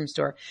true ice cream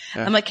store.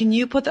 Yeah. I'm like, can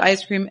you put the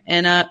ice cream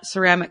in a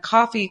ceramic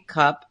coffee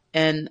cup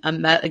and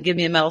give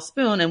me a metal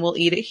spoon and we'll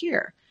eat it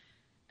here?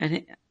 And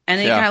he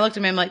kind of looked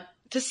at me. I'm like,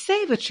 to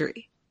save a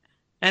tree.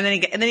 And then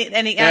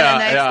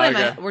I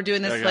explained, we're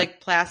doing this like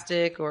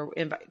plastic or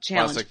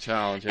challenge. Plastic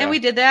challenge. And we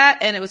did that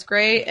and it was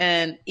great.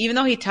 And even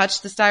though he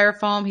touched the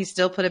styrofoam, he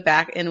still put it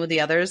back in with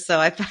the others. So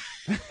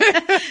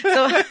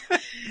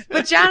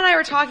but John and I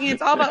were talking,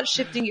 it's all about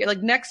shifting.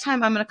 Like next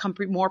time I'm going to come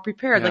more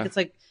prepared. Like it's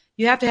like,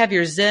 you have to have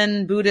your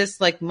Zen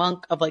Buddhist like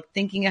monk of like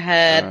thinking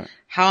ahead.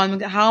 How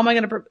am I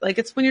going to, like,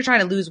 it's when you're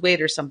trying to lose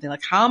weight or something,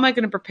 like, how am I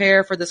going to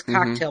prepare for this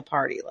cocktail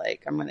party?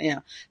 Like, I'm going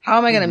to, how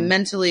am I going to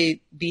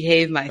mentally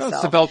behave myself?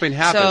 It's developing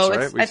habits,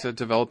 right? We said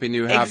developing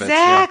new habits.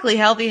 Exactly.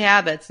 Healthy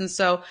habits. And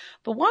so,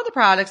 but one of the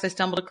products I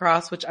stumbled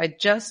across, which I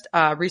just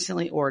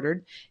recently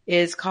ordered,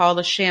 is called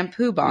a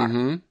shampoo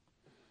bar.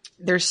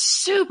 They're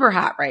super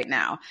hot right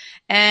now.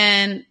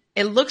 And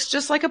it looks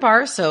just like a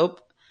bar of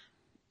soap,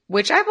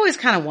 which I've always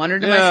kind of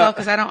wondered to myself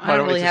because I don't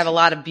really have a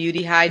lot of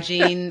beauty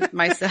hygiene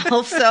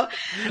myself. So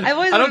I've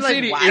always wondered, see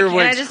any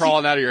earwigs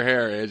crawling out of your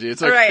hair, Angie.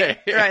 It's okay.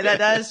 Right.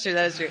 That is true.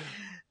 That is true.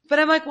 But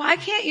I'm like, why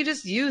can't you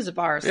just use a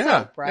bar of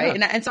soap, right?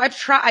 Yeah. And so I've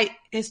tried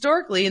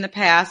historically in the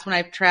past when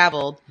I've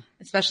traveled,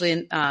 especially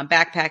in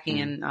backpacking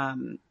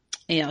in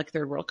like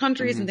third world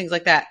countries and things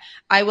like that,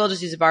 I will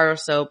just use a bar of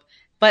soap.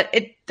 but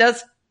it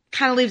does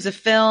kind of leaves a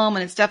film,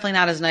 and it's definitely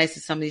not as nice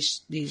as some of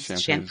these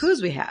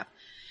shampoos we have.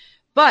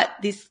 But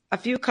a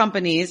few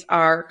companies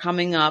are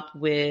coming up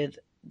with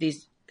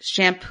these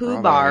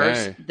shampoo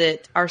bars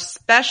that are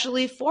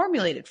specially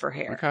formulated for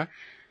hair. Okay.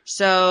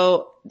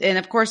 So, and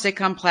of course they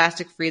come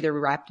plastic free. They're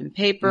wrapped in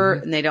paper,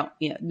 and they don't,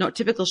 no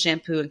typical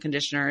shampoo and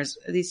conditioners,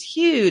 these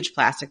huge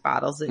plastic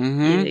bottles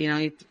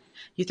that,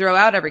 you throw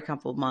out every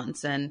couple of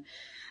months. And,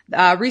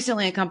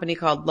 recently a company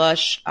called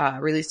Lush,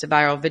 released a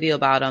viral video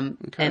about them.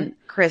 Okay. And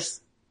Chris,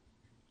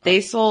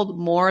 they sold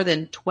more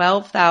than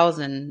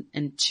 12,000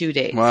 in 2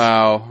 days.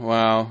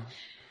 Wow.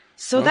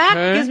 So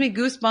that gives me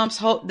goosebumps,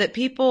 hope that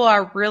people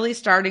are really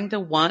starting to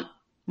want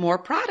more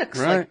products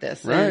like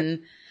this.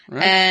 And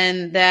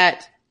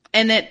that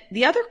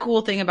the other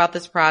cool thing about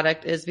this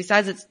product is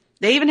besides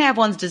they even have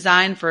ones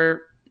designed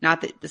for,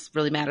 not that this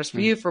really matters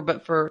for you,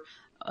 but for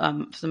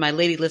some of my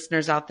lady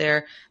listeners out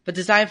there, but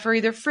designed for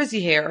either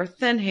frizzy hair or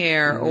thin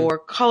hair or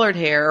colored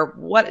hair,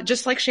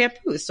 just like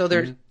shampoos. So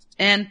there's,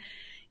 and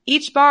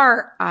each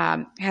bar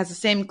has the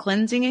same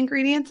cleansing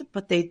ingredients,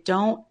 but they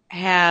don't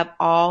have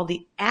all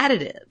the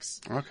additives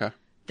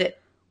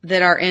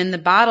that are in the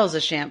bottles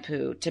of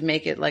shampoo to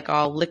make it like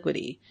all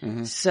liquidy.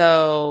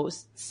 So,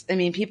 I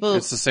mean, people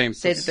it's the same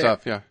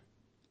stuff, yeah,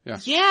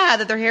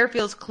 that their hair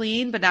feels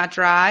clean but not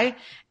dry.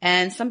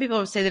 And some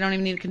people say they don't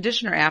even need a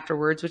conditioner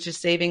afterwards, which is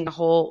saving a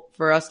whole,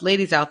 for us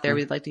ladies out there,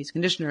 we'd like to use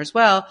conditioner as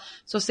well.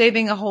 So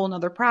saving a whole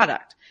nother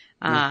product.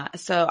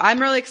 So I'm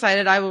really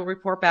excited. I will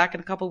report back in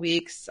a couple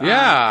weeks.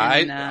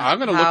 I'm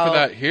going to look for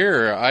that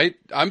here.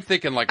 I'm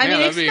thinking like,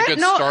 that'd be a good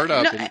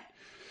startup.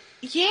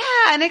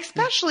 And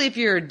especially if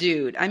you're a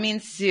dude. I mean,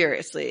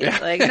 seriously,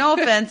 like, no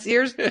offense.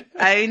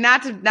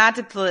 Not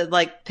to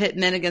like pit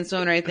men against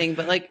women or anything,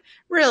 but like,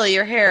 really,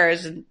 your hair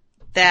is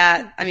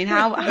that. I mean,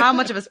 how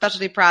much of a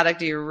specialty product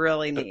do you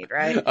really need,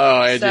 right?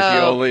 Oh, Angie, if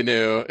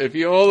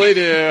you only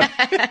knew.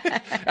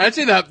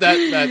 Actually,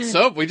 that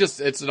soap,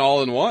 it's an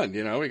all-in-one,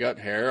 we got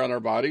hair on our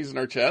bodies and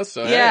our chests.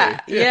 So So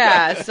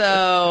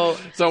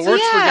it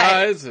works for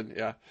guys and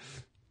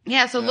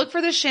look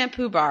for the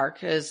shampoo bar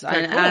and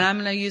I'm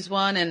going to use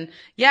one. And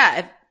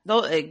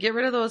get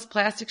rid of those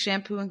plastic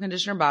shampoo and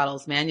conditioner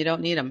bottles, man. You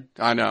don't need them.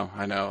 I know.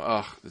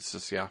 Oh, it's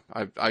just,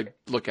 I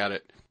look at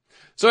it.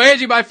 So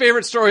Angie, my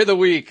favorite story of the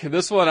week.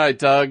 This one I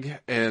dug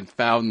and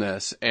found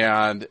this,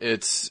 and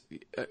it's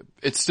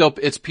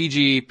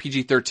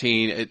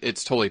PG-13.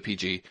 It's totally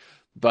PG,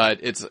 but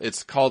it's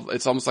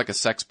almost like a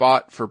sex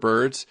bot for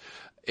birds.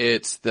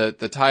 It's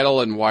the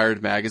title in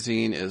Wired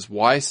magazine is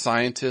Why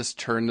Scientists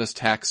Turn This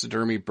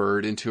Taxidermy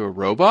Bird into a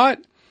Robot.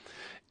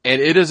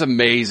 And it is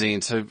amazing.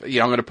 So, I'm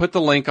going to put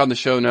the link on the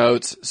show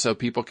notes so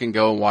people can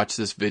go and watch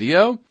this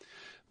video.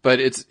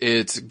 But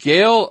it's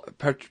Gail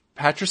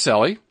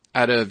Patricelli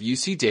out of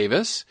UC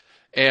Davis.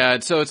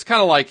 And so it's kind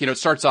of like, it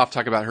starts off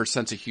talking about her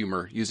sense of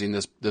humor using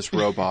this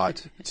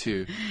robot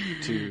to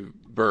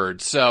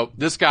birds. So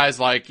this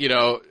guy's like,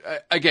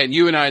 again,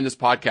 you and I in this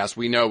podcast,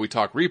 we know we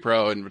talk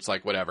repro and it's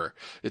like, whatever.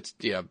 It's,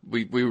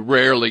 we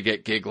rarely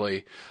get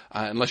giggly,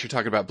 unless you're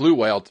talking about blue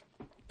whale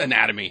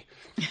anatomy.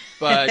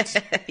 But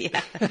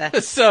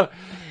so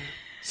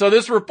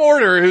this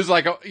reporter who's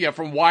like,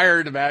 from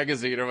Wired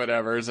magazine or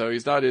whatever. So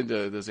he's not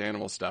into this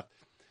animal stuff.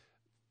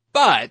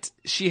 But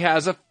she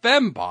has a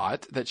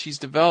fembot that she's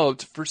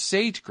developed for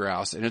sage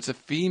grouse, and it's a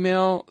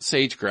female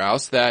sage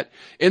grouse that,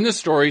 in the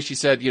story, she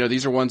said,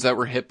 these are ones that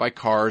were hit by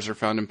cars or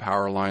found in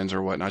power lines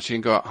or whatnot. She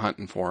didn't go out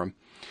hunting for them.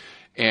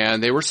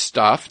 And they were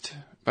stuffed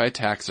by a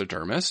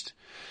taxidermist,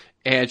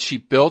 and she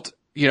built,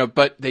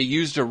 but they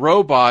used a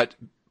robot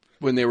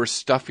when they were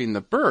stuffing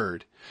the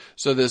bird.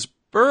 So this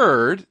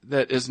bird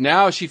that is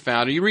now she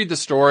found, you read the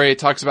story, it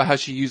talks about how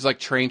she used like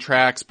train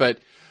tracks, but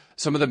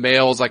some of the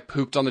males like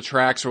pooped on the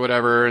tracks or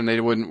whatever and they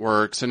wouldn't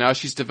work. So now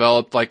she's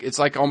developed it's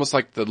like almost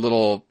like the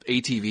little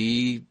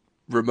ATV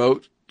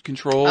remote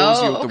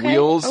controls with the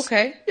wheels.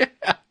 Okay.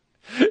 Yeah.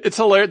 It's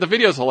hilarious. The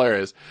video's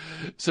hilarious.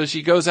 So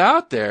she goes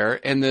out there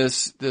and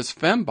this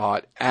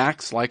fembot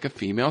acts like a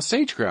female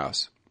sage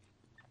grouse.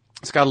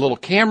 It's got a little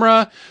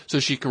camera so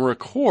she can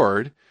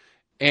record.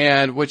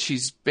 And what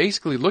she's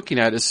basically looking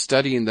at is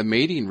studying the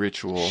mating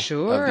ritual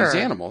of these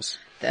animals.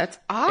 That's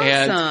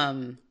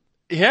awesome.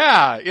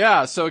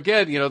 Yeah. So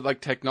again,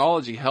 like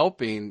technology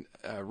helping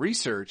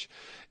research.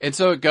 And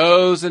so it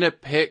goes and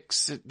it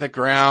picks the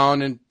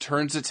ground and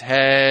turns its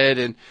head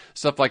and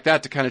stuff like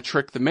that to kind of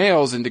trick the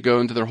males into go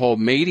into their whole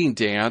mating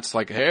dance.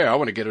 Like, hey, I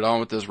want to get it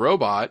on with this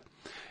robot.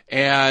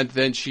 And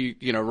then she,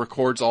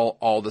 records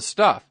all the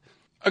stuff.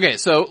 Okay.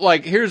 So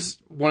like, here's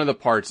one of the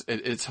parts.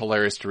 It's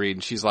hilarious to read.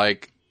 And she's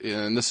like,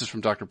 and this is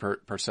from Dr.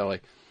 Parcelli.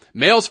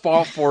 Males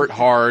fall for it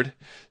hard.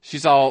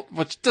 She's all,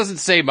 which doesn't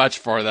say much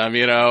for them,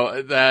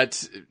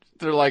 that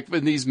they're like,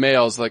 when these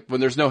males, like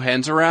when there's no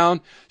hens around,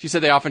 she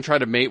said they often try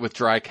to mate with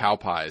dry cow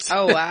pies.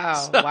 Oh,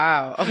 wow.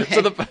 Wow. Okay.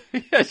 So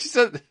she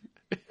said,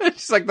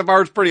 she's like, the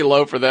bar's pretty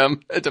low for them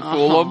to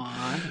fool them.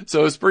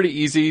 So it's pretty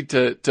easy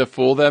to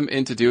fool them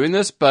into doing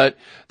this. But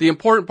the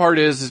important part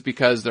is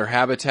because their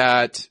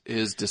habitat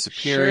is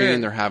disappearing.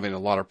 Sure. They're having a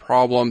lot of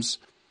problems.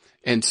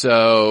 And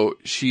so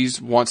she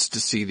wants to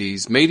see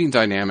these mating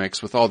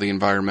dynamics with all the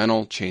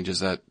environmental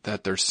changes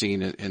that they're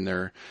seeing in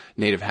their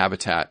native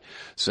habitat.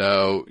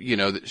 So,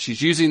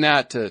 she's using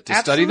that to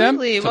study them,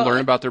 to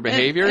learn about their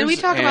behaviors. And we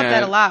talk about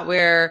that a lot,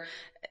 where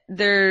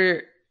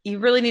you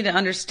really need to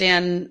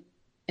understand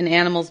an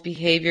animal's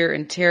behavior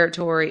and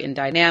territory and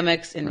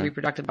dynamics and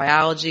reproductive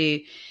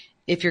biology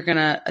if you're going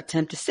to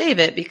attempt to save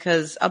it,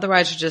 because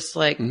otherwise you're just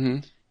like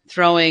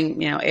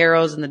throwing,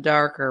 arrows in the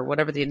dark, or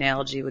whatever the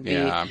analogy would be.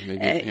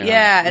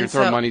 You're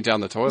throwing money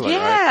down the toilet,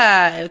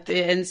 right?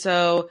 And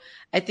so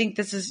I think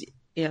this is,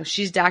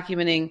 she's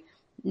documenting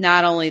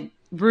not only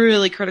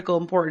really critical,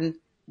 important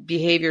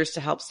behaviors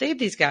to help save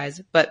these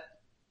guys, but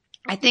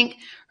I think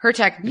her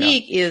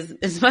technique is,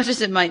 as much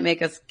as it might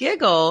make us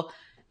giggle,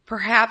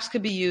 perhaps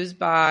could be used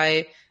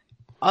by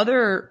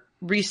other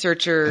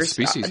researchers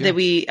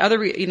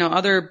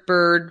other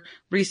bird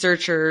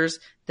researchers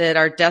that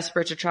are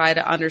desperate to try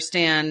to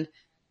understand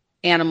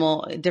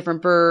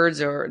different birds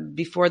or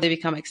before they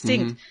become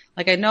extinct.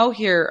 Like I know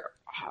here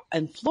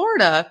in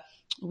Florida,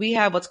 we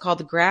have what's called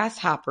the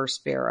grasshopper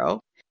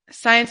sparrow.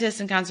 Scientists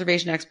and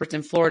conservation experts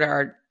in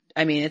Florida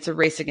it's a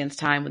race against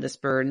time with this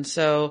bird. And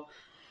so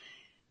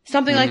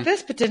something like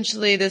this,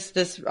 potentially this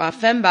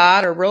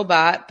fembot or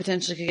robot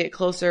potentially could get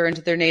closer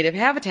into their native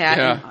habitat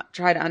and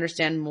try to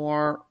understand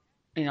more,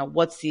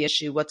 what's the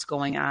issue, what's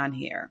going on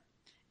here.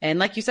 And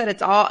like you said,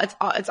 it's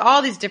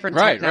all these different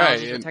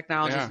technologies. And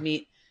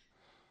technologies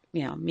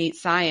meet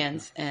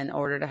science in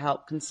order to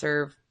help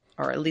conserve,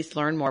 or at least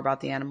learn more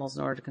about the animals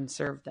in order to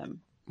conserve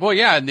them. Well,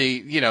 yeah, and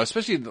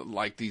especially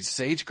like these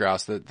sage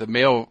grouse, the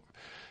male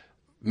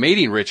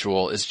mating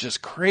ritual is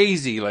just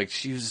crazy. Like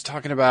she was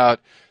talking about,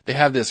 they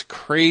have this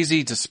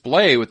crazy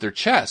display with their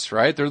chests,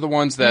 right? They're the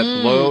ones that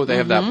blow. They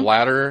have that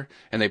bladder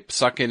and they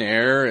suck in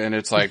air, and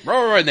it's like,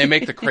 and they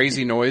make the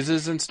crazy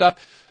noises and stuff.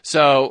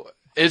 So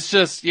it's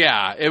just,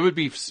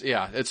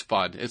 it's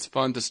fun. It's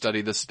fun to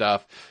study this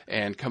stuff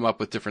and come up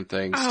with different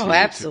things. Oh,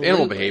 absolutely.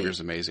 Animal behavior is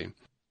amazing.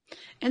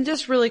 And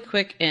just really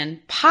quick in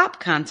pop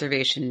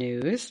conservation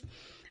news,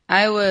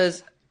 I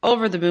was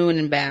over the moon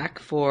and back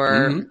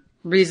for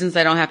reasons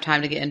I don't have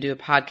time to get into a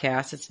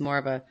podcast. It's more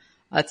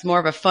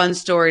of a fun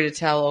story to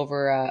tell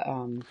over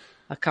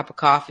a cup of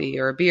coffee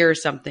or a beer or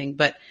something.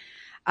 But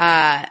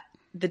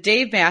the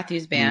Dave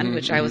Matthews Band,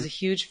 which I was a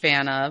huge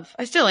fan of,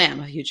 I still am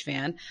a huge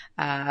fan,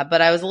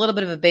 but I was a little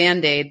bit of a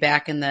Band-Aid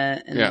back in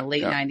the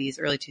late 90s,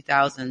 early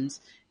 2000s,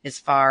 as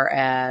far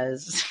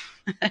as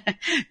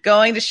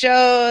going to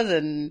shows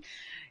and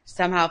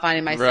somehow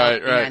finding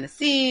myself behind the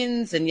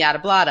scenes and yada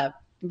blada.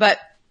 But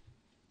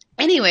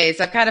anyways,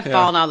 I've kind of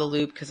fallen out of the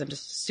loop because I'm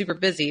just super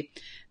busy.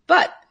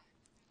 But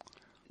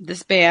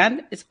this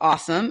band is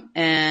awesome,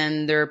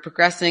 and they're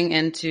progressing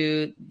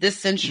into this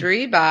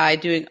century by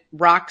doing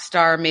rock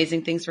star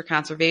amazing things for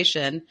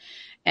conservation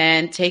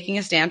and taking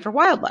a stand for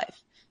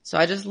wildlife. So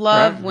I just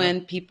love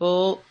when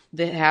people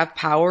that have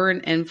power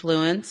and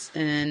influence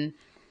and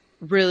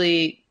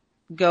really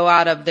go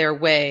out of their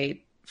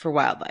way for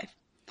wildlife.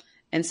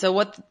 And so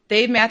what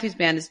Dave Matthews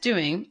Band is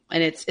doing,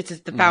 and it's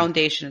the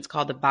foundation, it's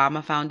called the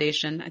Bama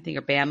Foundation, I think,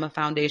 or Bama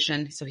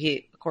Foundation. So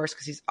he, of course,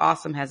 because he's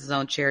awesome, has his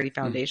own charity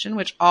foundation,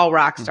 which all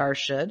rock stars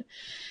should,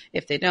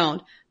 if they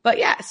don't. But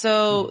yeah,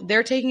 so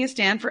they're taking a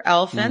stand for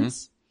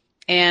elephants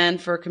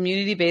and for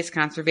community-based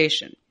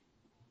conservation.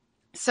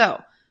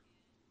 So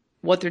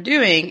what they're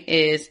doing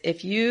is,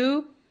 if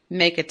you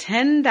make a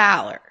 $10,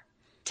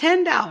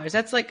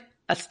 that's like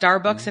a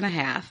Starbucks and a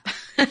half.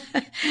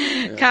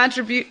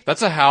 Contribute.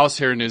 That's a house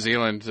here in New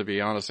Zealand, to be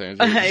honest,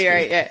 Andrew.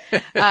 Right.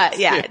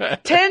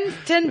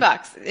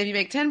 $10. If you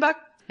make $10,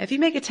 if you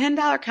make a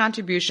 $10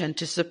 contribution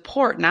to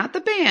support, not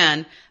the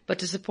band, but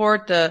to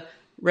support the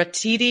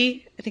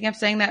Retiti, I think I'm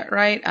saying that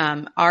right,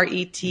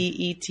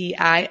 Reteti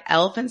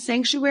Elephant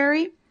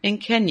Sanctuary in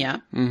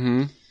Kenya,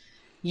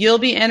 you'll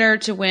be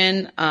entered to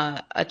win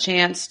a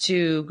chance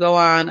to go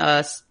on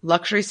a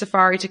luxury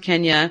safari to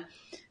Kenya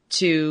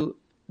to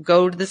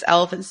go to this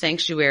elephant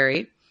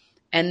sanctuary.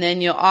 And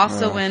then you'll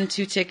also win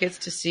 2 tickets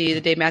to see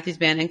the Dave Matthews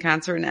Band in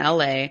concert in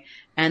LA.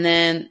 And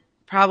then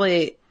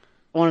probably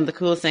one of the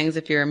coolest things,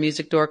 if you're a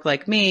music dork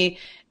like me,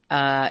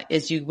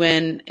 is you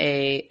win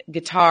a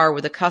guitar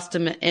with a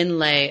custom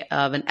inlay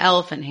of an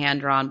elephant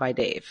hand drawn by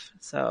Dave.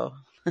 So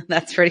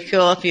that's pretty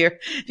cool if you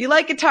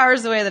like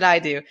guitars the way that I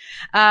do.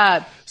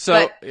 That's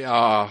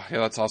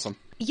awesome.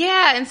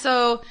 Yeah. And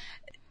so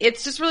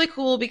it's just really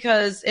cool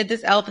because at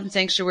this elephant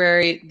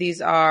sanctuary,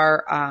 these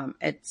are,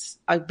 it's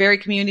a very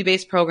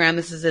community-based program.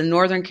 This is in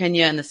northern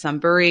Kenya in the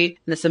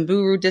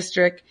Samburu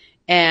district.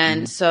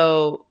 And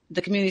so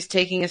the community is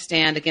taking a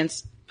stand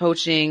against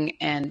poaching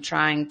and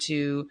trying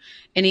to,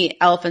 any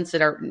elephants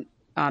that are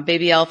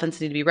baby elephants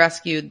need to be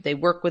rescued. They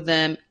work with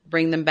them,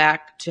 bring them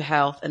back to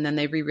health, and then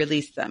they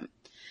re-release them.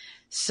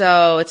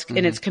 So it's,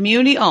 and it's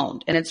community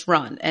owned and it's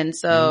run. And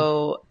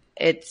so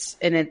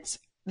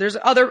there's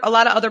a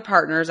lot of other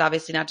partners,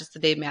 obviously not just the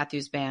Dave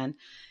Matthews Band,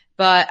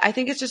 but I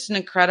think it's just an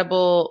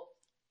incredible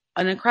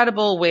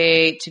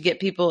way to get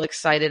people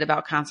excited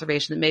about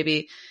conservation that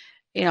maybe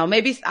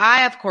maybe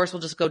I, of course, will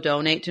just go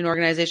donate to an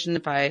organization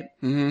if I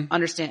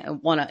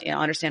understand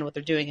what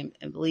they're doing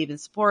and believe and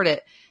support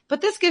it.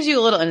 But this gives you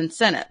a little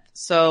incentive.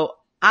 So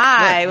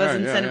I was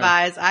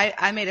incentivized. Yeah.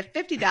 I made a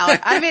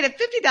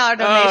 $50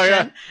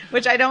 donation,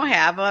 which I don't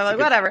have. But I'm like,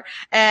 whatever.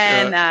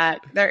 And,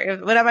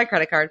 went on my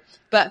credit card,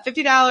 but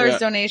 $50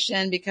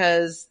 donation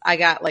because I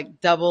got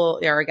like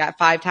double, or I got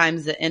 5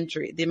 times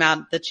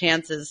the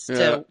chances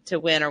to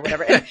win or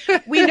whatever. And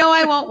we know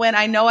I won't win.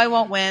 I know I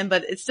won't win,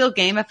 but it still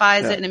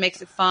gamifies it and it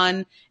makes it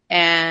fun.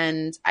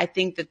 And I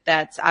think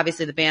that's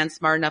obviously the band's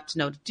smart enough to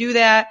know to do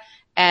that.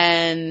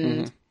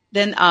 And,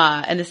 then,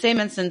 in the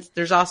same instance,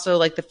 there's also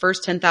like the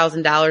first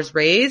 $10,000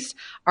 raised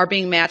are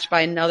being matched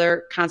by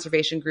another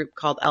conservation group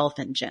called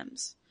Elephant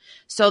Gyms.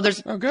 So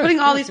there's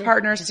putting all these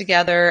partners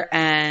together,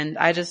 and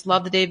I just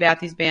love the Dave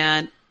Matthews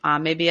Band.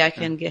 Maybe I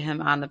can get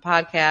him on the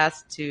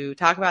podcast to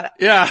talk about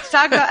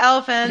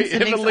elephants.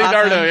 Him and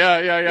Leonardo. Awesome.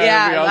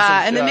 Yeah.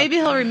 Awesome. And then maybe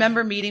he'll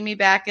remember meeting me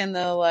back in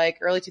the like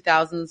early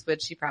 2000s,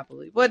 which he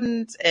probably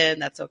wouldn't, and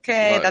that's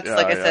okay. That's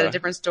like I said, a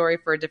different story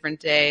for a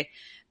different day.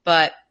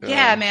 But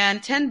yeah, man,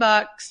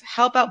 $10,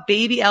 help out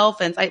baby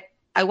elephants.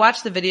 I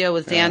watched the video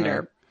with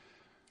Xander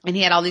and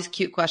he had all these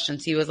cute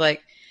questions. He was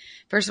like,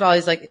 first of all,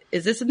 he's like,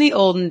 is this in the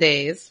olden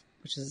days?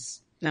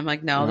 And I'm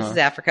like, no, this is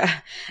Africa.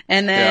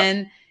 And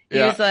then he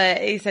was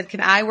like, he said,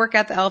 can I work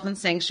at the elephant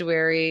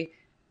sanctuary?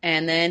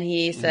 And then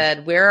he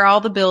said, where are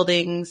all the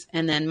buildings?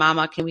 And then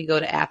Mama, can we go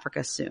to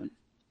Africa soon?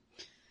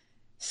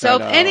 So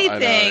if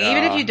anything,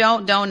 even if you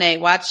don't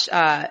donate, watch,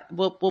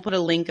 we'll put a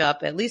link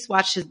up, at least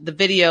watch the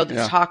video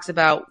that talks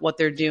about what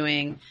they're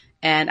doing.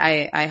 And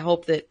I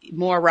hope that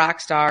more rock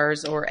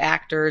stars or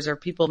actors or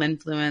people of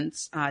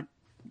influence,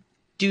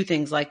 do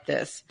things like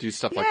this. Do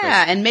stuff like this.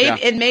 Yeah. And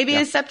maybe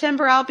in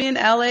September, I'll be in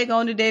LA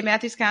going to Dave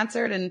Matthews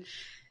concert and,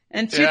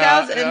 in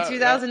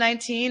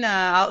 2019,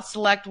 I'll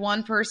select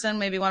one person,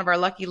 maybe one of our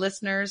lucky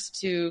listeners,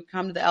 to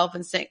come to the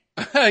Elephant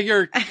Sanctuary.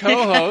 Your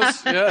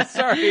co-host. Yeah,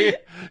 sorry.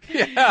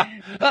 Yeah.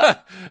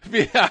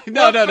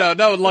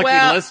 No,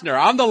 lucky listener.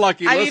 I'm the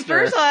lucky listener. I mean,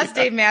 first I'll ask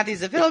Dave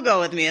Matthews if he'll go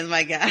with me as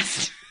my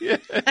guest. Okay.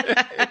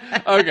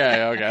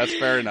 That's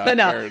fair enough.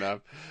 Fair enough.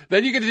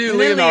 Then you can do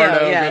Leonardo,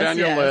 go down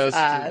your list.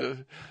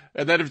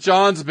 And then if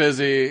John's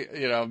busy,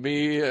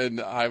 me and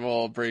I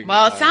will bring.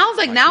 Well, it sounds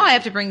like now I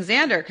have to bring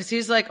Xander because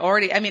he's like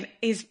already. I mean,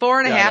 he's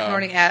 4.5 and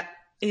already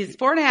he's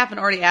 4.5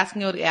 and already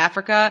asking to go to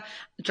Africa.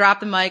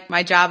 Drop the mic.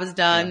 My job is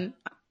done.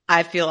 Yeah.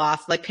 I feel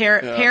off. Like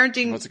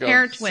parenting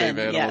win.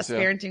 Yes,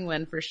 parenting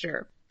win for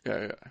sure.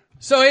 Yeah.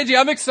 So Angie,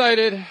 I'm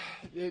excited.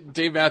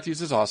 Dave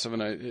Matthews is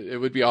awesome, and it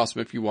would be awesome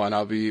if you won.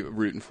 I'll be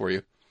rooting for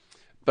you.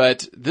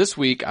 But this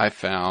week I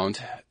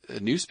found a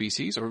new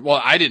species,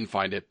 I didn't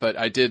find it, but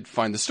I did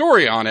find the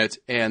story on it,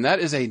 and that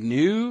is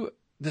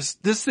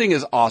this thing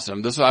is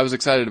awesome. I was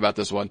excited about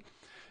this one.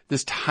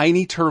 This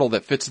tiny turtle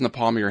that fits in the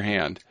palm of your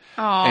hand.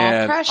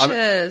 Oh,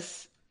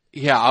 precious.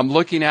 I'm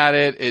looking at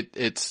it.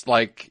 It's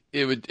like,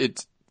 it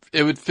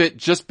would fit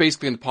just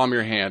basically in the palm of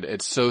your hand.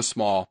 It's so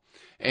small.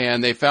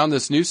 And they found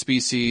this new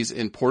species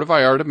in Puerto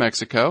Vallarta,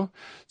 Mexico.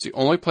 It's the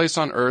only place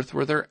on Earth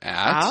where they're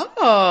at.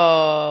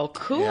 Oh,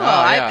 cool.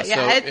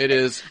 It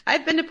is.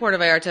 I've been to Puerto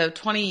Vallarta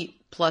 20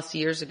 plus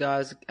years ago.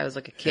 I was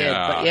like a kid,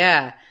 but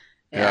yeah.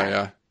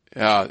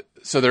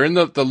 So they're in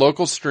the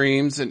local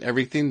streams and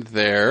everything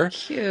there.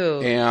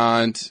 Cute.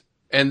 And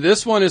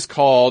this one is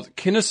called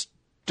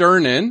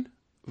Kinisternin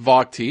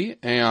voigti,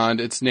 and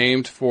it's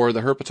named for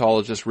the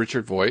herpetologist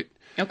Richard Voigt,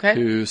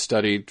 who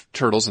studied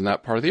turtles in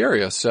that part of the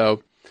area.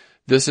 So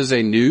this is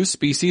a new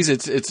species.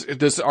 It's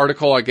this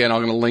article, again,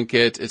 I'm going to link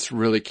it. It's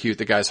really cute.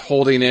 The guy's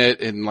holding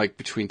it in like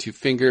between 2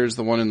 fingers,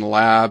 the one in the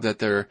lab that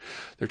they're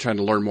trying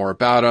to learn more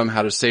about them,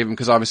 how to save them,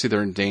 because obviously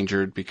they're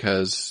endangered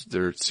because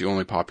it's the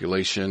only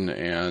population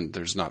and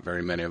there's not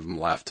very many of them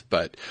left,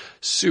 but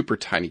super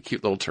tiny,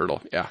 cute little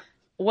turtle. Yeah.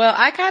 Well,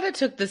 I kind of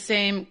took the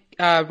same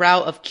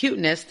route of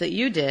cuteness that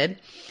you did.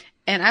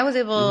 And I was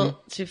able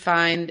to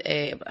find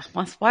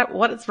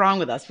what is wrong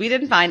with us? We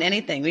didn't find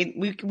anything.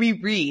 We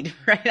read,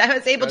 right? I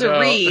was able to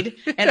read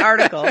an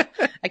article.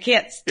 I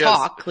can't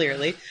talk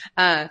clearly.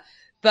 About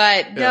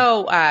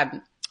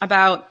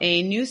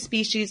a new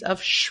species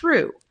of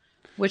shrew,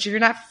 which if you're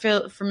not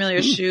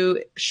familiar,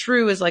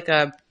 shrew is like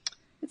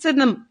it's in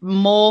the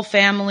mole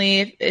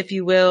family, if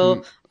you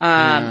will.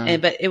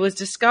 But it was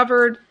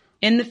discovered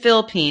in the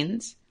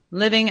Philippines,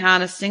 living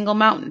on a single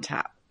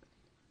mountaintop.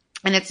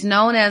 And it's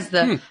known as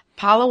the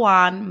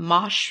Palawan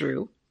moss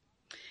shrew,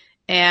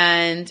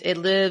 and it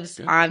lives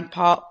on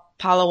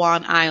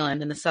Palawan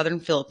Island in the southern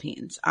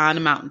Philippines on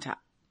a mountaintop.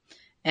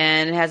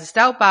 And it has a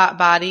stout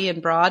body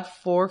and broad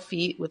 4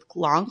 feet with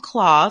long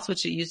claws,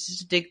 which it uses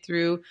to dig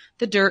through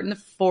the dirt in the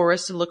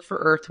forest to look for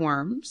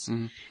earthworms.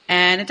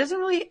 And it doesn't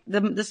really,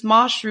 this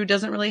moss shrew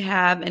doesn't really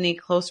have any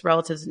close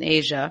relatives in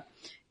Asia,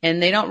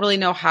 and they don't really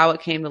know how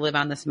it came to live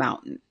on this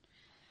mountain.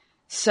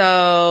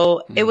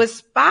 So it was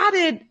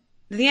spotted.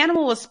 The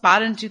animal was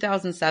spotted in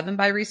 2007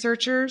 by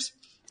researchers,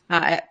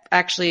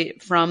 actually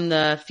from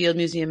the Field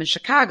Museum in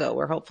Chicago,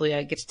 where hopefully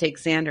I get to take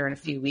Xander in a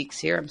few weeks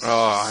here. I'm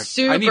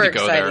super I need to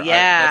go excited.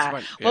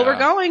 there. Well, we're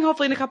going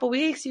hopefully in a couple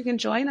weeks. You can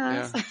join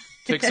us. Yeah.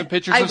 Take some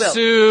pictures of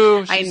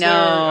Sue. I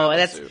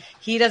know.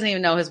 He doesn't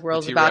even know his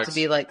world's about to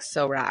be like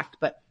so racked,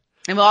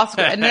 and we'll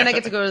also, and then I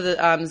get to go to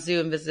the zoo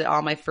and visit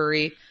all my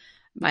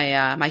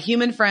my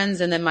human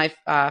friends and then my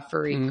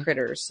furry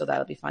critters. So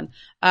that'll be fun.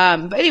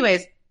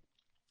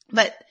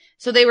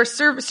 So they were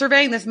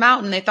surveying this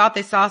mountain. They thought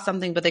they saw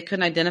something, but they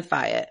couldn't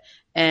identify it,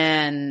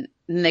 and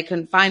they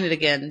couldn't find it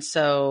again.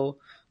 So,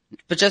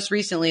 but just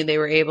recently they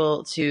were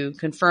able to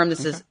confirm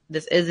this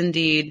is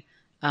indeed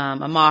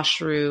a moss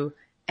shrew,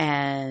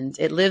 and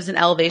it lives in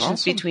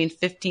elevations between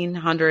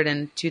 1,500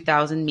 and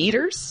 2,000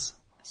 meters,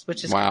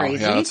 which is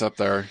crazy. Yeah, it's up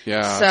there.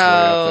 Yeah. So,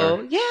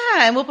 up there.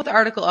 yeah, and we'll put the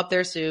article up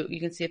there so you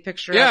can see a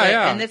picture of it.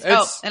 Yeah. And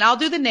and I'll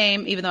do the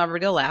name, even though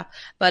everybody will laugh,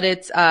 but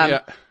it's,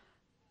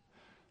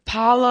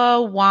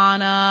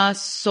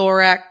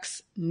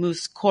 Palawanasaurus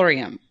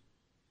muscorium.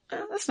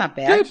 That's not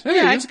bad. Good.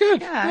 Hey, that's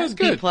good. Yeah, that's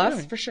good.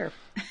 B+ for sure.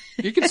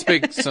 You can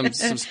speak some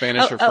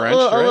Spanish or French, a right?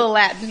 little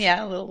Latin,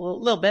 yeah, a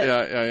little bit.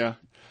 Yeah.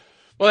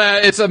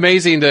 Well, it's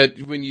amazing that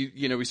when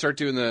we start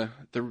doing the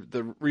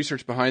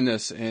research behind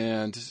this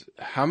and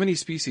how many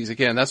species,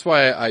 again, that's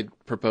why I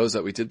propose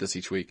that we did this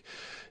each week,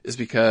 is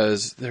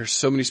because there's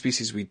so many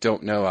species we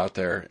don't know out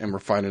there and we're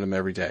finding them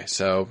every day.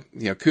 So,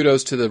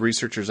 kudos to the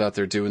researchers out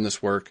there doing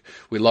this work.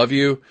 We love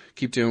you.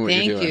 Keep doing what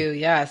you're doing. Thank you.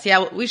 Yes.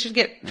 Yeah. We should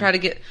try to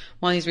get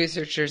one of these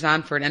researchers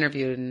on for an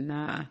interview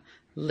and,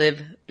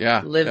 live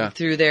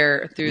through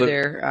their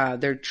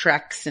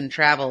treks and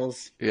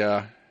travels.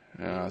 Yeah.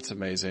 Yeah. It's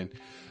amazing.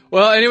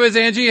 Well, anyways,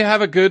 Angie,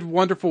 have a good,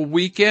 wonderful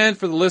weekend.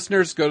 For the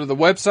listeners, go to the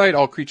website,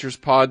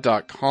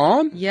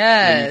 allcreaturesPod.com.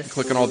 Yes. And you can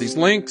click on all these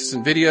links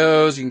and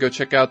videos. You can go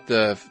check out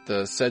the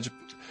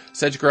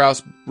sedge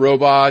grouse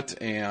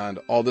robot and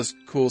all this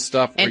cool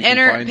stuff. And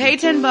pay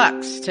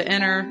 $10 to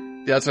enter.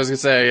 Yeah, that's what I was going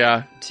to say,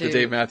 yeah. The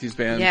Dave Matthews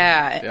Band.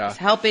 Yeah.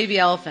 Help baby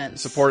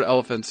elephants. Support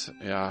elephants.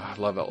 Yeah, I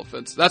love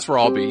elephants. That's where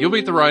I'll be. You'll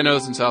be at the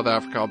rhinos in South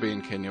Africa. I'll be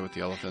in Kenya with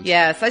the elephants.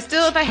 Yes,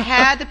 if I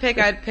had to pick,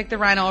 I'd pick the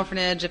rhino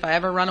orphanage. If I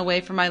ever run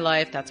away from my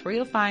life, that's where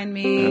you'll find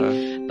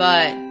me.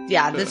 But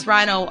yeah, this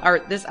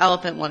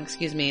elephant one,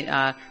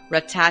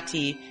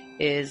 Ratati,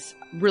 is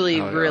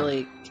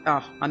really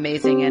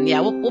amazing. And yeah,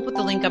 we'll put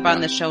the link up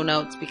on the show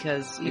notes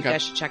because you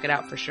guys should check it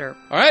out for sure.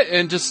 All right.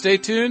 And just stay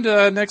tuned.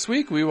 Next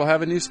week we will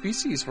have a new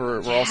species. We're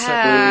all set.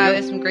 Yeah,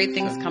 there's some great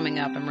things coming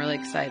up. I'm really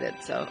excited.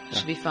 So it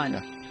should be fun.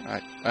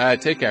 Yeah. All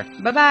right. Take care.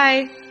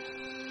 Bye-bye.